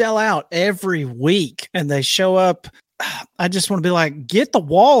 they sell out every week and they show up. I just want to be like, get the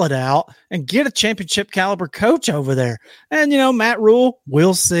wallet out and get a championship caliber coach over there. And, Matt Rule,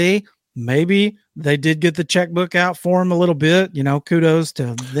 we'll see. Maybe they did get the checkbook out for him a little bit. Kudos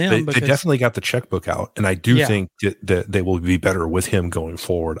to them. They definitely got the checkbook out. And I do think that they will be better with him going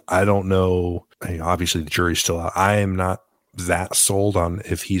forward. I don't know. Obviously, the jury's still out. I am not that sold on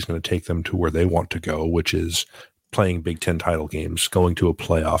if he's going to take them to where they want to go, which is playing Big Ten title games, going to a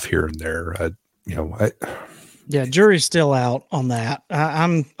playoff here and there. Jury's still out on that.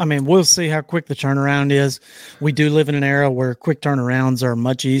 We'll see how quick the turnaround is. We do live in an era where quick turnarounds are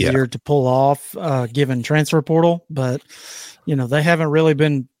much easier to pull off, given transfer portal, but they haven't really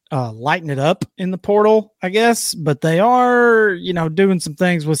been lighting it up in the portal, I guess, but they are, doing some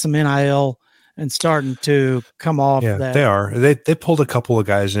things with some NIL and starting to come off. Yeah, that. They are. They pulled a couple of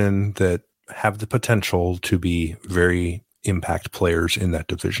guys in that have the potential to be very impact players in that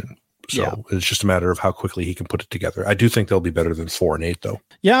division. So it's just a matter of how quickly he can put it together. I do think they'll be better than 4-8, though.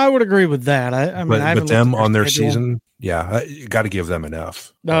 Yeah, I would agree with that. But them on their season, you got to give them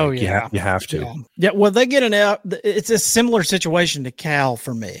enough. Oh, you have to. Yeah, well, they get an F. It's a similar situation to Cal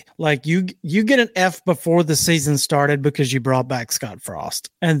for me. Like you get an F before the season started because you brought back Scott Frost,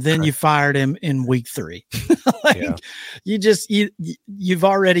 and then you fired him in week 3. You've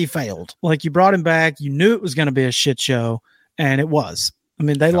already failed. Like you brought him back, you knew it was going to be a shit show, and it was.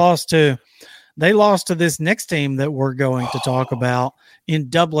 They lost to this next team that we're going to talk about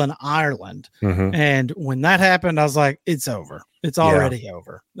in Dublin, Ireland. Mm-hmm. And when that happened, I was like, it's over. It's already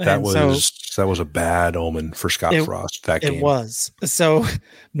over. That was a bad omen for Scott Frost. That game. It was. So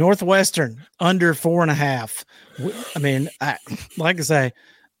Northwestern under 4.5. Like I say,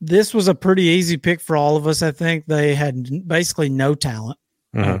 this was a pretty easy pick for all of us. I think they had basically no talent.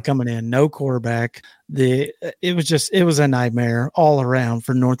 Coming in, no quarterback. It was a nightmare all around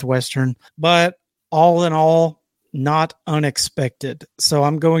for Northwestern, but all in all, not unexpected. So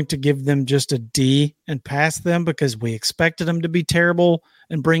I'm going to give them just a D and pass them because we expected them to be terrible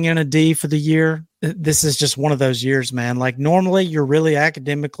and bring in a D for the year. This is just one of those years, man. Like normally you're really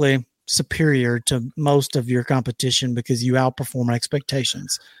academically superior to most of your competition because you outperform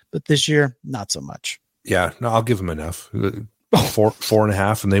expectations, but this year, not so much. Yeah, no, I'll give them enough.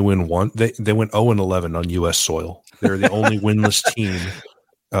 4.5, and they win one. They went 0-11 on U.S. soil. They're the only winless team,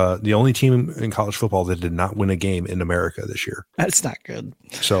 the only team in college football that did not win a game in America this year. That's not good.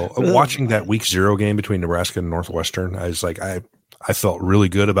 So watching that week 0 game between Nebraska and Northwestern, I was like, I felt really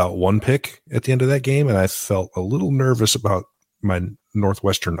good about one pick at the end of that game, and I felt a little nervous about my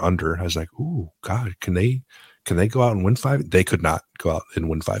Northwestern under. I was like, ooh, God, can they go out and win 5? They could not go out and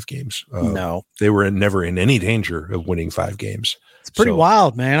win 5 games. No, they were never in any danger of winning 5 games. It's pretty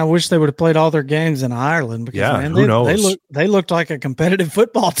wild, man. I wish they would have played all their games in Ireland because who knows? They looked like a competitive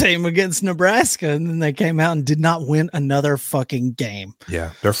football team against Nebraska, and then they came out and did not win another fucking game.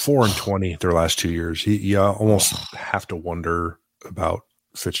 Yeah, they're 4-20 their last 2 years. You almost have to wonder about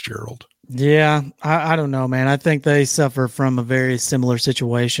Fitzgerald. Yeah, I don't know, man. I think they suffer from a very similar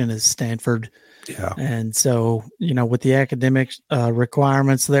situation as Stanford. Yeah. And so, with the academic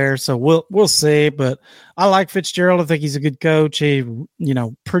requirements there, so we'll see, but I like Fitzgerald. I think he's a good coach. He,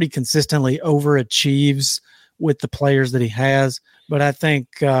 pretty consistently overachieves with the players that he has, but I think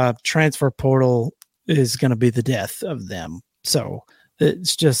transfer portal is going to be the death of them. So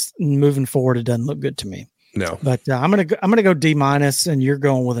it's just moving forward. It doesn't look good to me. No, but I'm going to go D-, and you're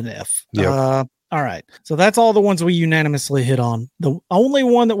going with an F. Yep. All right. So that's all the ones we unanimously hit on. The only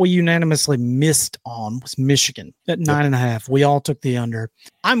one that we unanimously missed on was Michigan at 9.5. We all took the under.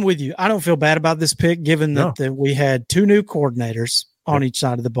 I'm with you. I don't feel bad about this pick, given that we had 2 new coordinators on each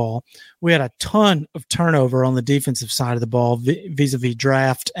side of the ball. We had a ton of turnover on the defensive side of the ball vis-a-vis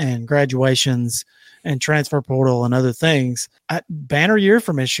draft and graduations and transfer portal and other things. Banner year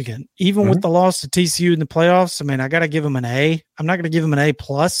for Michigan, even with the loss to TCU in the playoffs. I got to give them an A. I'm not going to give them an A+,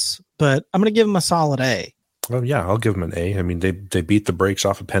 but I'm going to give them a solid A. Well, yeah, I'll give them an A. They beat the brakes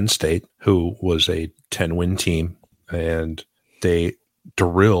off of Penn State, who was a 10-win team, and they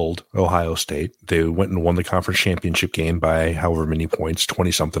drilled Ohio State. They went and won the conference championship game by however many points,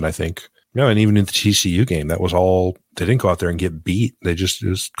 20-something, I think. And even in the TCU game, that was all. They didn't go out there and get beat. It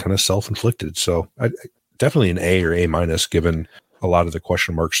was kind of self-inflicted. So definitely an A or A-, given a lot of the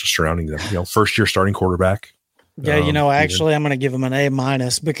question marks surrounding them. First-year starting quarterback. Yeah, actually, I'm going to give them an A-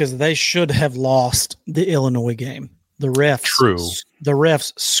 because they should have lost the Illinois game. The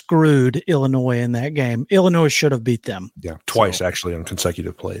refs screwed Illinois in that game. Illinois should have beat them. Yeah, twice actually on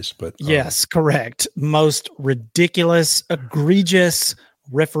consecutive plays. But yes, correct. Most ridiculous, egregious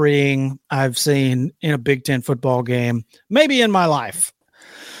refereeing I've seen in a Big Ten football game, maybe in my life.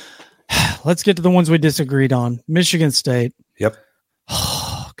 let's get to the ones we disagreed on. Michigan State. Yep.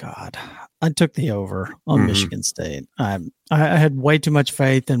 Oh, God. I took the over on Michigan State. I had way too much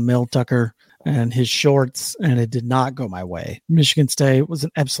faith in Mel Tucker and his shorts, and it did not go my way. Michigan State was an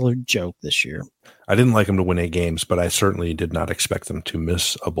absolute joke this year. I didn't like them to win 8 games, but I certainly did not expect them to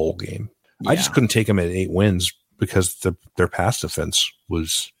miss a bowl game. Yeah. I just couldn't take them at 8 wins because their pass defense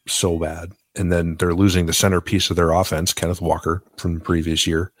was so bad. And then they're losing the centerpiece of their offense, Kenneth Walker, from the previous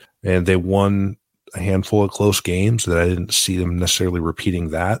year. And they won a handful of close games that I didn't see them necessarily repeating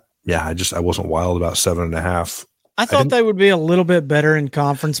that. Yeah, I wasn't wild about 7.5. I thought they would be a little bit better in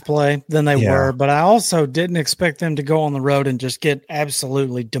conference play than they were, but I also didn't expect them to go on the road and just get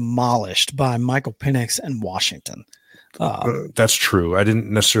absolutely demolished by Michael Penix and Washington. That's true. I didn't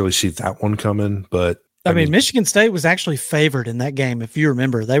necessarily see that one coming, but I mean, Michigan State was actually favored in that game. If you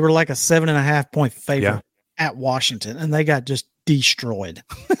remember, they were like a 7.5 point favorite at Washington, and they got just destroyed.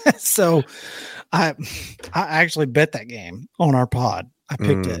 So I actually bet that game on our pod. I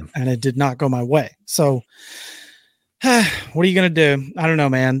picked it, and it did not go my way. So what are you going to do? I don't know,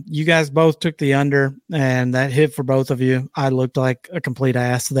 man. You guys both took the under, and that hit for both of you. I looked like a complete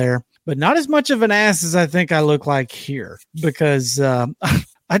ass there, but not as much of an ass as I think I look like here, because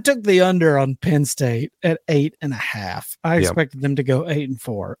I took the under on Penn State at 8.5. I expected them to go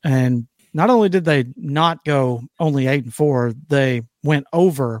 8-4, and not only did they not go only 8-4, they went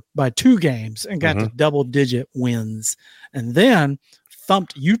over by 2 games and got to double-digit wins, and then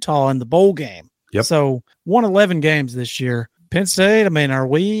thumped Utah in the bowl game. Yep. So won 11 games this year. Penn State, I mean,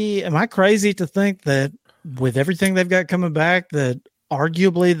 am I crazy to think that with everything they've got coming back that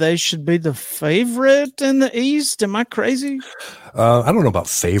arguably they should be the favorite in the East? Am I crazy? I don't know about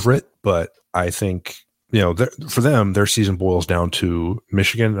favorite, but I think, for them, their season boils down to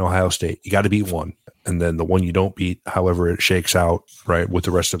Michigan and Ohio State. You got to beat one. And then the one you don't beat, however it shakes out, right, with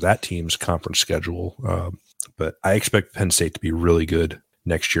the rest of that team's conference schedule. But I expect Penn State to be really good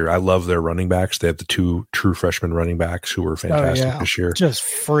next year. I love their running backs. They have the 2 true freshman running backs who were fantastic this year. Just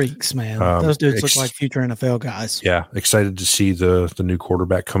freaks, man. Those dudes look like future NFL guys. Yeah. Excited to see the new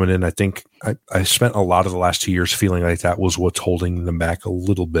quarterback coming in. I think I spent a lot of the last 2 years feeling like that was what's holding them back a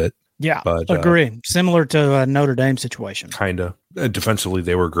little bit. Yeah, but agree. Similar to a Notre Dame situation. Kind of. Defensively,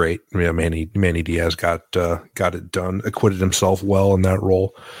 they were great. I mean, Manny Diaz got it done, acquitted himself well in that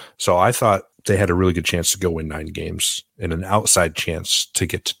role. So I thought they had a really good chance to go win 9 games and an outside chance to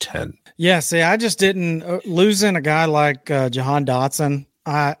get to 10. Yeah, see, I just didn't losing a guy like Jahan Dotson.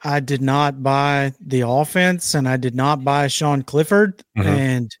 I did not buy the offense, and I did not buy Sean Clifford.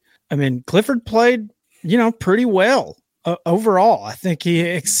 And I mean, Clifford played, pretty well overall. I think he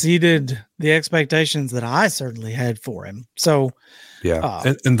exceeded the expectations that I certainly had for him. So, yeah,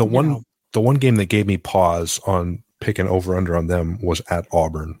 and the one game that gave me pause on picking over under on them was at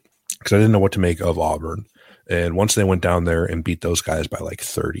Auburn, because I didn't know what to make of Auburn. And once they went down there and beat those guys by like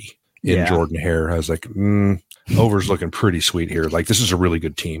 30 in Jordan Hare, I was like, over's looking pretty sweet here. Like, this is a really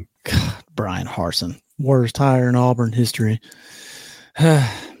good team. God, Brian Harsin, worst hire in Auburn history.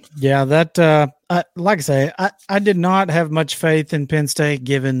 Yeah, that like I say, I did not have much faith in Penn State,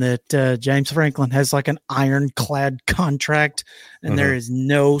 given that James Franklin has like an ironclad contract, and there is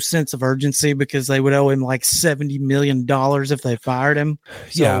no sense of urgency because they would owe him like $70 million if they fired him.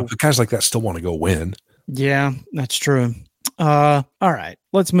 So, yeah, but guys like that still want to go win. Yeah, that's true. All right,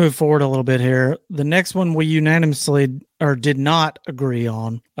 let's move forward a little bit here. The next one we unanimously or did not agree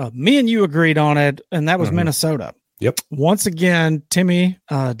on. Me and you agreed on it, and that was Minnesota. Yep. Once again, Timmy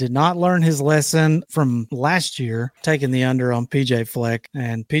did not learn his lesson from last year, taking the under on PJ Fleck.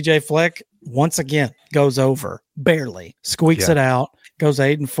 And PJ Fleck, once again, goes over, barely, squeaks it out, goes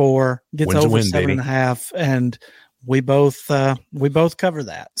 8-4, gets over 7.5, and we both cover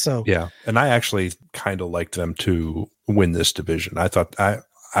that. So yeah, and I actually kind of liked them to win this division. I thought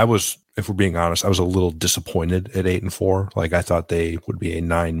I was, if we're being honest, I was a little disappointed at 8-4. Like, I thought they would be a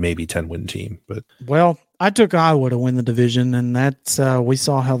 9, maybe 10 win team. But I took Iowa to win the division, and that's we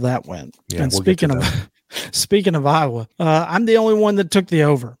saw how that went. Yeah, and speaking of Iowa, I'm the only one that took the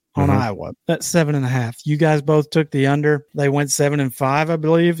over on Iowa. That's 7.5. You guys both took the under. They went 7-5, I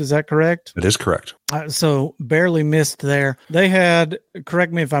believe. Is that correct? It is correct. So barely missed there. They had,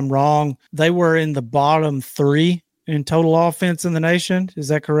 correct me if I'm wrong, they were in the bottom 3 in total offense in the nation. Is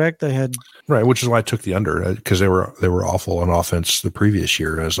that correct? They had right, which is why I took the under, because they were awful on offense the previous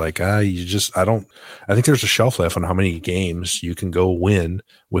year. I was like, I think there's a shelf life on how many games you can go win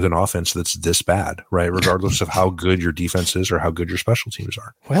with an offense that's this bad, right? Regardless of how good your defense is or how good your special teams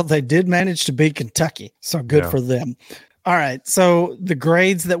are. Well, they did manage to beat Kentucky, so good for them. All right. So the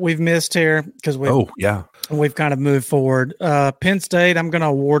grades that we've missed here, because we've kind of moved forward. Penn State, I'm going to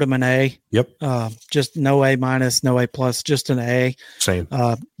award them an A. Yep. Just no A minus, no A plus, just an A. Same.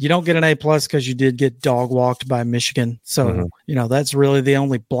 You don't get an A plus because you did get dog walked by Michigan. So, that's really the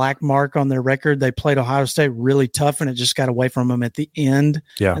only black mark on their record. They played Ohio State really tough and it just got away from them at the end.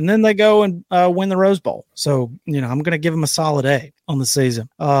 Yeah. And then they go and win the Rose Bowl. So, I'm going to give them a solid A on the season.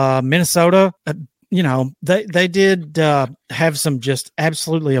 Minnesota, they did have some just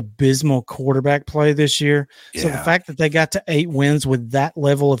absolutely abysmal quarterback play this year. Yeah. So the fact that they got to 8 wins with that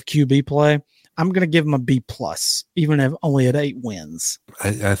level of QB play, I'm going to give them a B plus, even if only at 8 wins.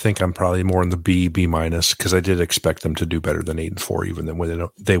 I think I'm probably more in the B minus because I did expect them to do better than 8-4, even then when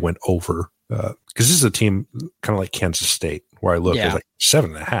they went over. Because this is a team kind of like Kansas State, where I look at like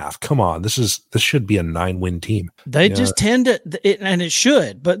 7.5. Come on, this should be a 9-win team. They just tend to, and it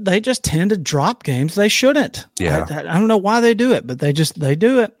should, but they just tend to drop games they shouldn't. Yeah, I don't know why they do it, but they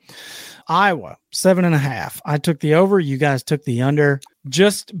do it. Iowa 7.5. I took the over. You guys took the under.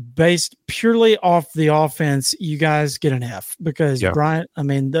 Just based purely off the offense, you guys get an F because Brian. I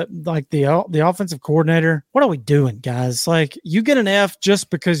mean, the offensive coordinator. What are we doing, guys? Like, you get an F just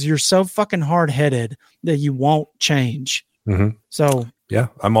because you're so fucking hard headed that you won't change. Mm-hmm. So. Yeah,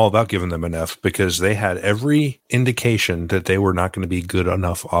 I'm all about giving them an F because they had every indication that they were not going to be good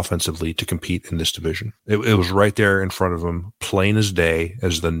enough offensively to compete in this division. It was right there in front of them, plain as day,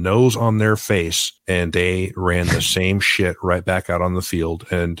 as the nose on their face, and they ran the same shit right back out on the field.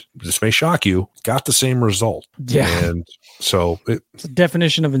 And this may shock you, got the same result. Yeah. And so it's a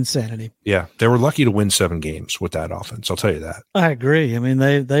definition of insanity. Yeah, they were lucky to win 7 games with that offense. I'll tell you that. I agree. I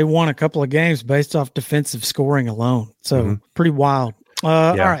mean, they won a couple of games based off defensive scoring alone. So pretty wild.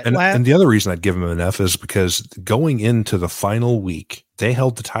 All right. And the other reason I'd give them an F is because going into the final week, they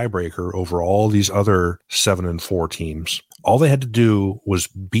held the tiebreaker over all these other 7-4 teams. All they had to do was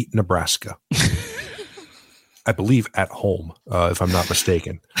beat Nebraska. I believe at home, if I'm not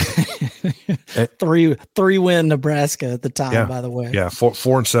mistaken. 3-win Nebraska at the time, by the way. Yeah,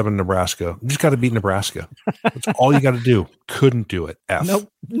 4-7 Nebraska. You just got to beat Nebraska. That's all you got to do. Couldn't do it. F.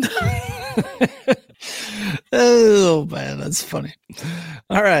 Nope. Oh man, that's funny.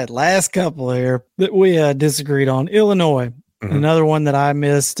 All right, last couple here that we disagreed on. Illinois, another one that I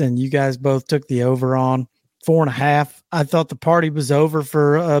missed, and you guys both took the over on 4.5. I thought the party was over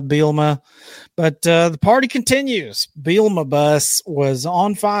for Bielema, but the party continues. Bielema bus was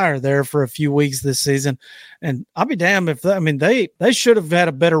on fire there for a few weeks this season, and I'll be damned if they should have had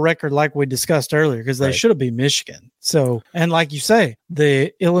a better record like we discussed earlier because they should have beat Michigan. So, and like you say,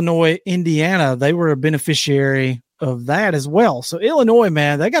 the Illinois, Indiana, they were a beneficiary of that as well. So Illinois,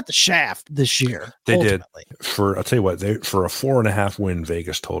 man, they got the shaft this year. They ultimately did. I'll tell you what, for a 4.5 win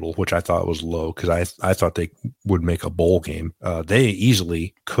Vegas total, which I thought was low because I thought they would make a bowl game. They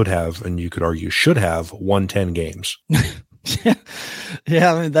easily could have, and you could argue should have, won 10 games.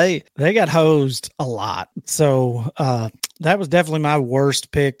 Yeah, I mean they got hosed a lot. So that was definitely my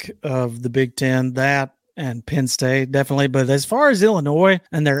worst pick of the Big Ten. That and Penn State, definitely. But as far as Illinois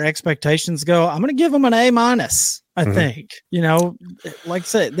and their expectations go, I'm going to give them an A minus. I think, like I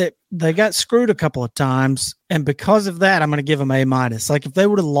said, they got screwed a couple of times. And because of that, I'm going to give them A minus. Like if they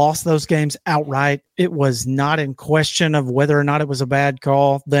would have lost those games outright, it was not in question of whether or not it was a bad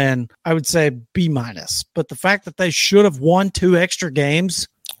call, then I would say B minus. But the fact that they should have won 2 extra games.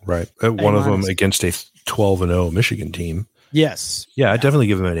 Right. One of them against a 12-0 Michigan team. Yes. Yeah, I definitely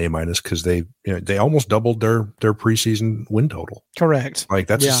give them an A minus because they almost doubled their preseason win total. Correct. Like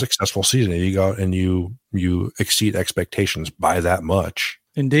that's a successful season. You go and you exceed expectations by that much.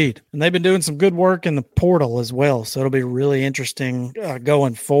 Indeed. And they've been doing some good work in the portal as well. So it'll be really interesting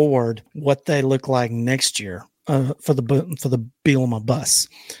going forward what they look like next year for the Bielema bus.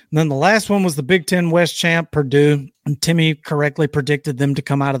 And then the last one was the Big Ten West champ, Purdue. And Timmy correctly predicted them to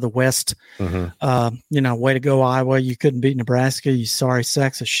come out of the West. Way to go, Iowa. You couldn't beat Nebraska. You sorry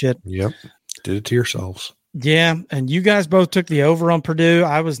sacks of shit. Yep. Did it to yourselves. Yeah, and you guys both took the over on Purdue.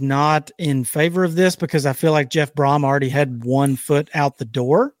 I was not in favor of this because I feel like Jeff Brom already had 1 foot out the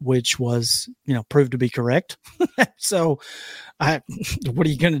door, which was, proved to be correct. So what are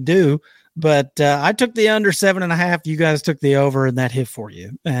you going to do? But I took the under 7.5. You guys took the over, and that hit for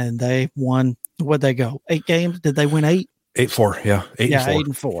you. And they won. What'd they go? 8 games? Did they win 8? 8-4. Yeah. 8-4.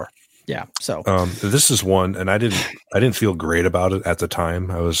 8-4. Yeah. So this is one, and I didn't feel great about it at the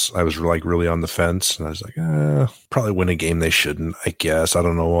time. I was like really on the fence, and I was like, probably win a game they shouldn't. I guess, I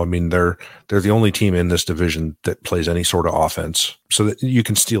don't know. I mean, they're the only team in this division that plays any sort of offense, so that you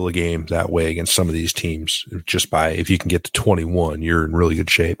can steal a game that way against some of these teams just by, if you can get to 21, you're in really good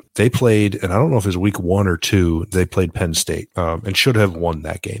shape. They played, and I don't know if it was week 1 or 2, they played Penn State and should have won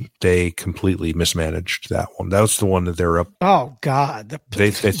that game. They completely mismanaged that one. That was the one that they're up. Oh God,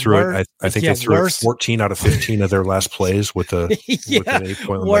 they threw it. I think they threw it 14 out of 15 of their last plays with an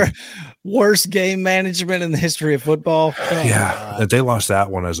 8-point lead. Worst game management in the history of football. Oh, yeah, they lost that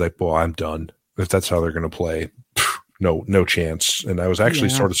one. I was like, boy, I'm done. If that's how they're going to play, no chance. And I was actually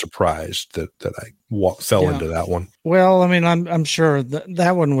sort of surprised that I fell into that one. Well, I mean, I'm sure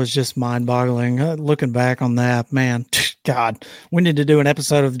that one was just mind-boggling. Looking back on that, man, God, we need to do an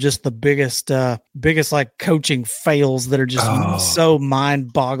episode of just the biggest like coaching fails that are just so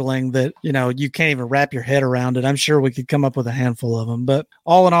mind-boggling that, you can't even wrap your head around it. I'm sure we could come up with a handful of them. But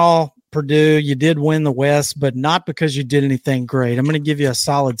all in all, Purdue, you did win the West, but not because you did anything great. I'm going to give you a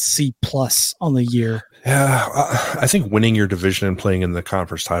solid C+ on the year. Yeah, I think winning your division and playing in the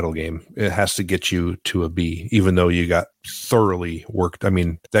conference title game, it has to get you to a B, even though you got thoroughly worked. I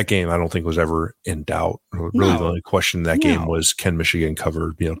mean, that game I don't think was ever in doubt. Really, the only question in that game was, can Michigan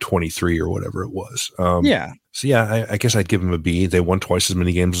cover 23 or whatever it was. So yeah, I guess I'd give them a B. They won twice as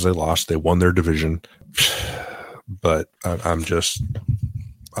many games as they lost. They won their division, but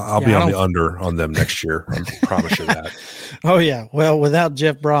I'll be on the under on them next year. I promise you that. Oh yeah. Well, without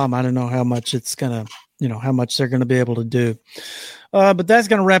Jeff Brom, I don't know how much it's gonna, how much they're going to be able to do. But that's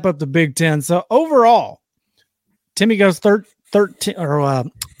going to wrap up the Big Ten. So overall, Timmy goes 12-2.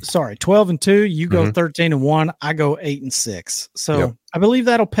 You go 13-1. I go 8-6. So I believe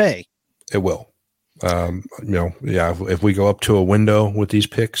that'll pay. It will. If we go up to a window with these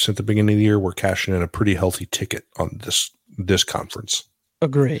picks at the beginning of the year, we're cashing in a pretty healthy ticket on this conference.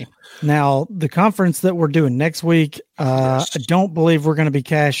 Agree. Now, the conference that we're doing next week, I don't believe we're going to be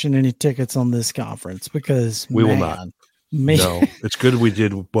cashing any tickets on this conference because we will not. No, it's good we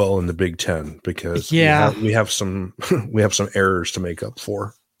did well in the Big Ten because we have some errors to make up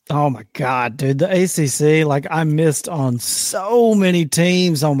for. Oh my God, dude. The ACC, like I missed on so many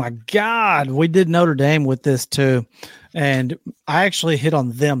teams. Oh my God. We did Notre Dame with this too. And I actually hit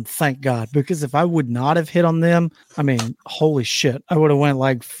on them, thank God, because if I would not have hit on them, I mean, holy shit, I would have went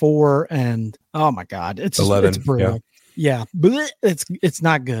like 4 and oh my God, it's 11. It's brutal. Yeah, but it's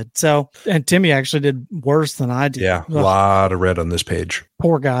not good. So, and Timmy actually did worse than I did. Yeah, a lot of red on this page.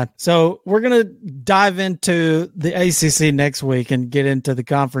 Poor guy. So we're going to dive into the ACC next week and get into the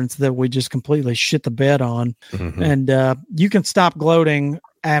conference that we just completely shit the bed on. Mm-hmm. And you can stop gloating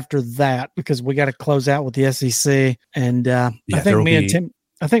after that because we got to close out with the SEC. And I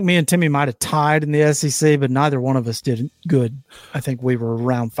think me and Timmy might have tied in the SEC, but neither one of us did good. I think we were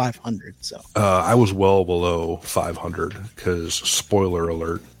around 500. So I was well below 500 because spoiler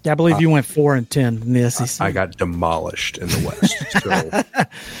alert. Yeah, I believe you went 4-10 in the SEC. I got demolished in the West. So.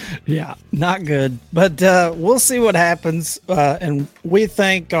 Yeah, not good. But we'll see what happens. And we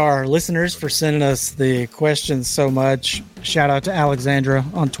thank our listeners for sending us the questions so much. Shout out to Alexandra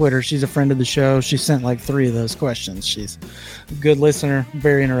on Twitter. She's a friend of the show. She sent like 3 of those questions. She's a good listener,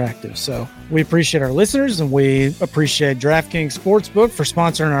 very interactive. So we appreciate our listeners and we appreciate DraftKings Sportsbook for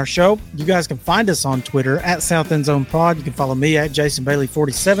sponsoring our show. You guys can find us on Twitter at South End Zone Pod. You can follow me at Jason Bailey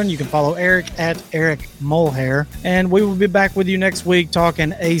 47. You can follow Eric at Eric Mulhair. And we will be back with you next week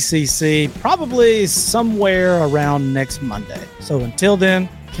talking ACC, probably somewhere around next Monday. So until then,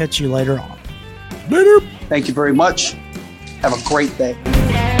 catch you later on. Later. Thank you very much. Have a great day.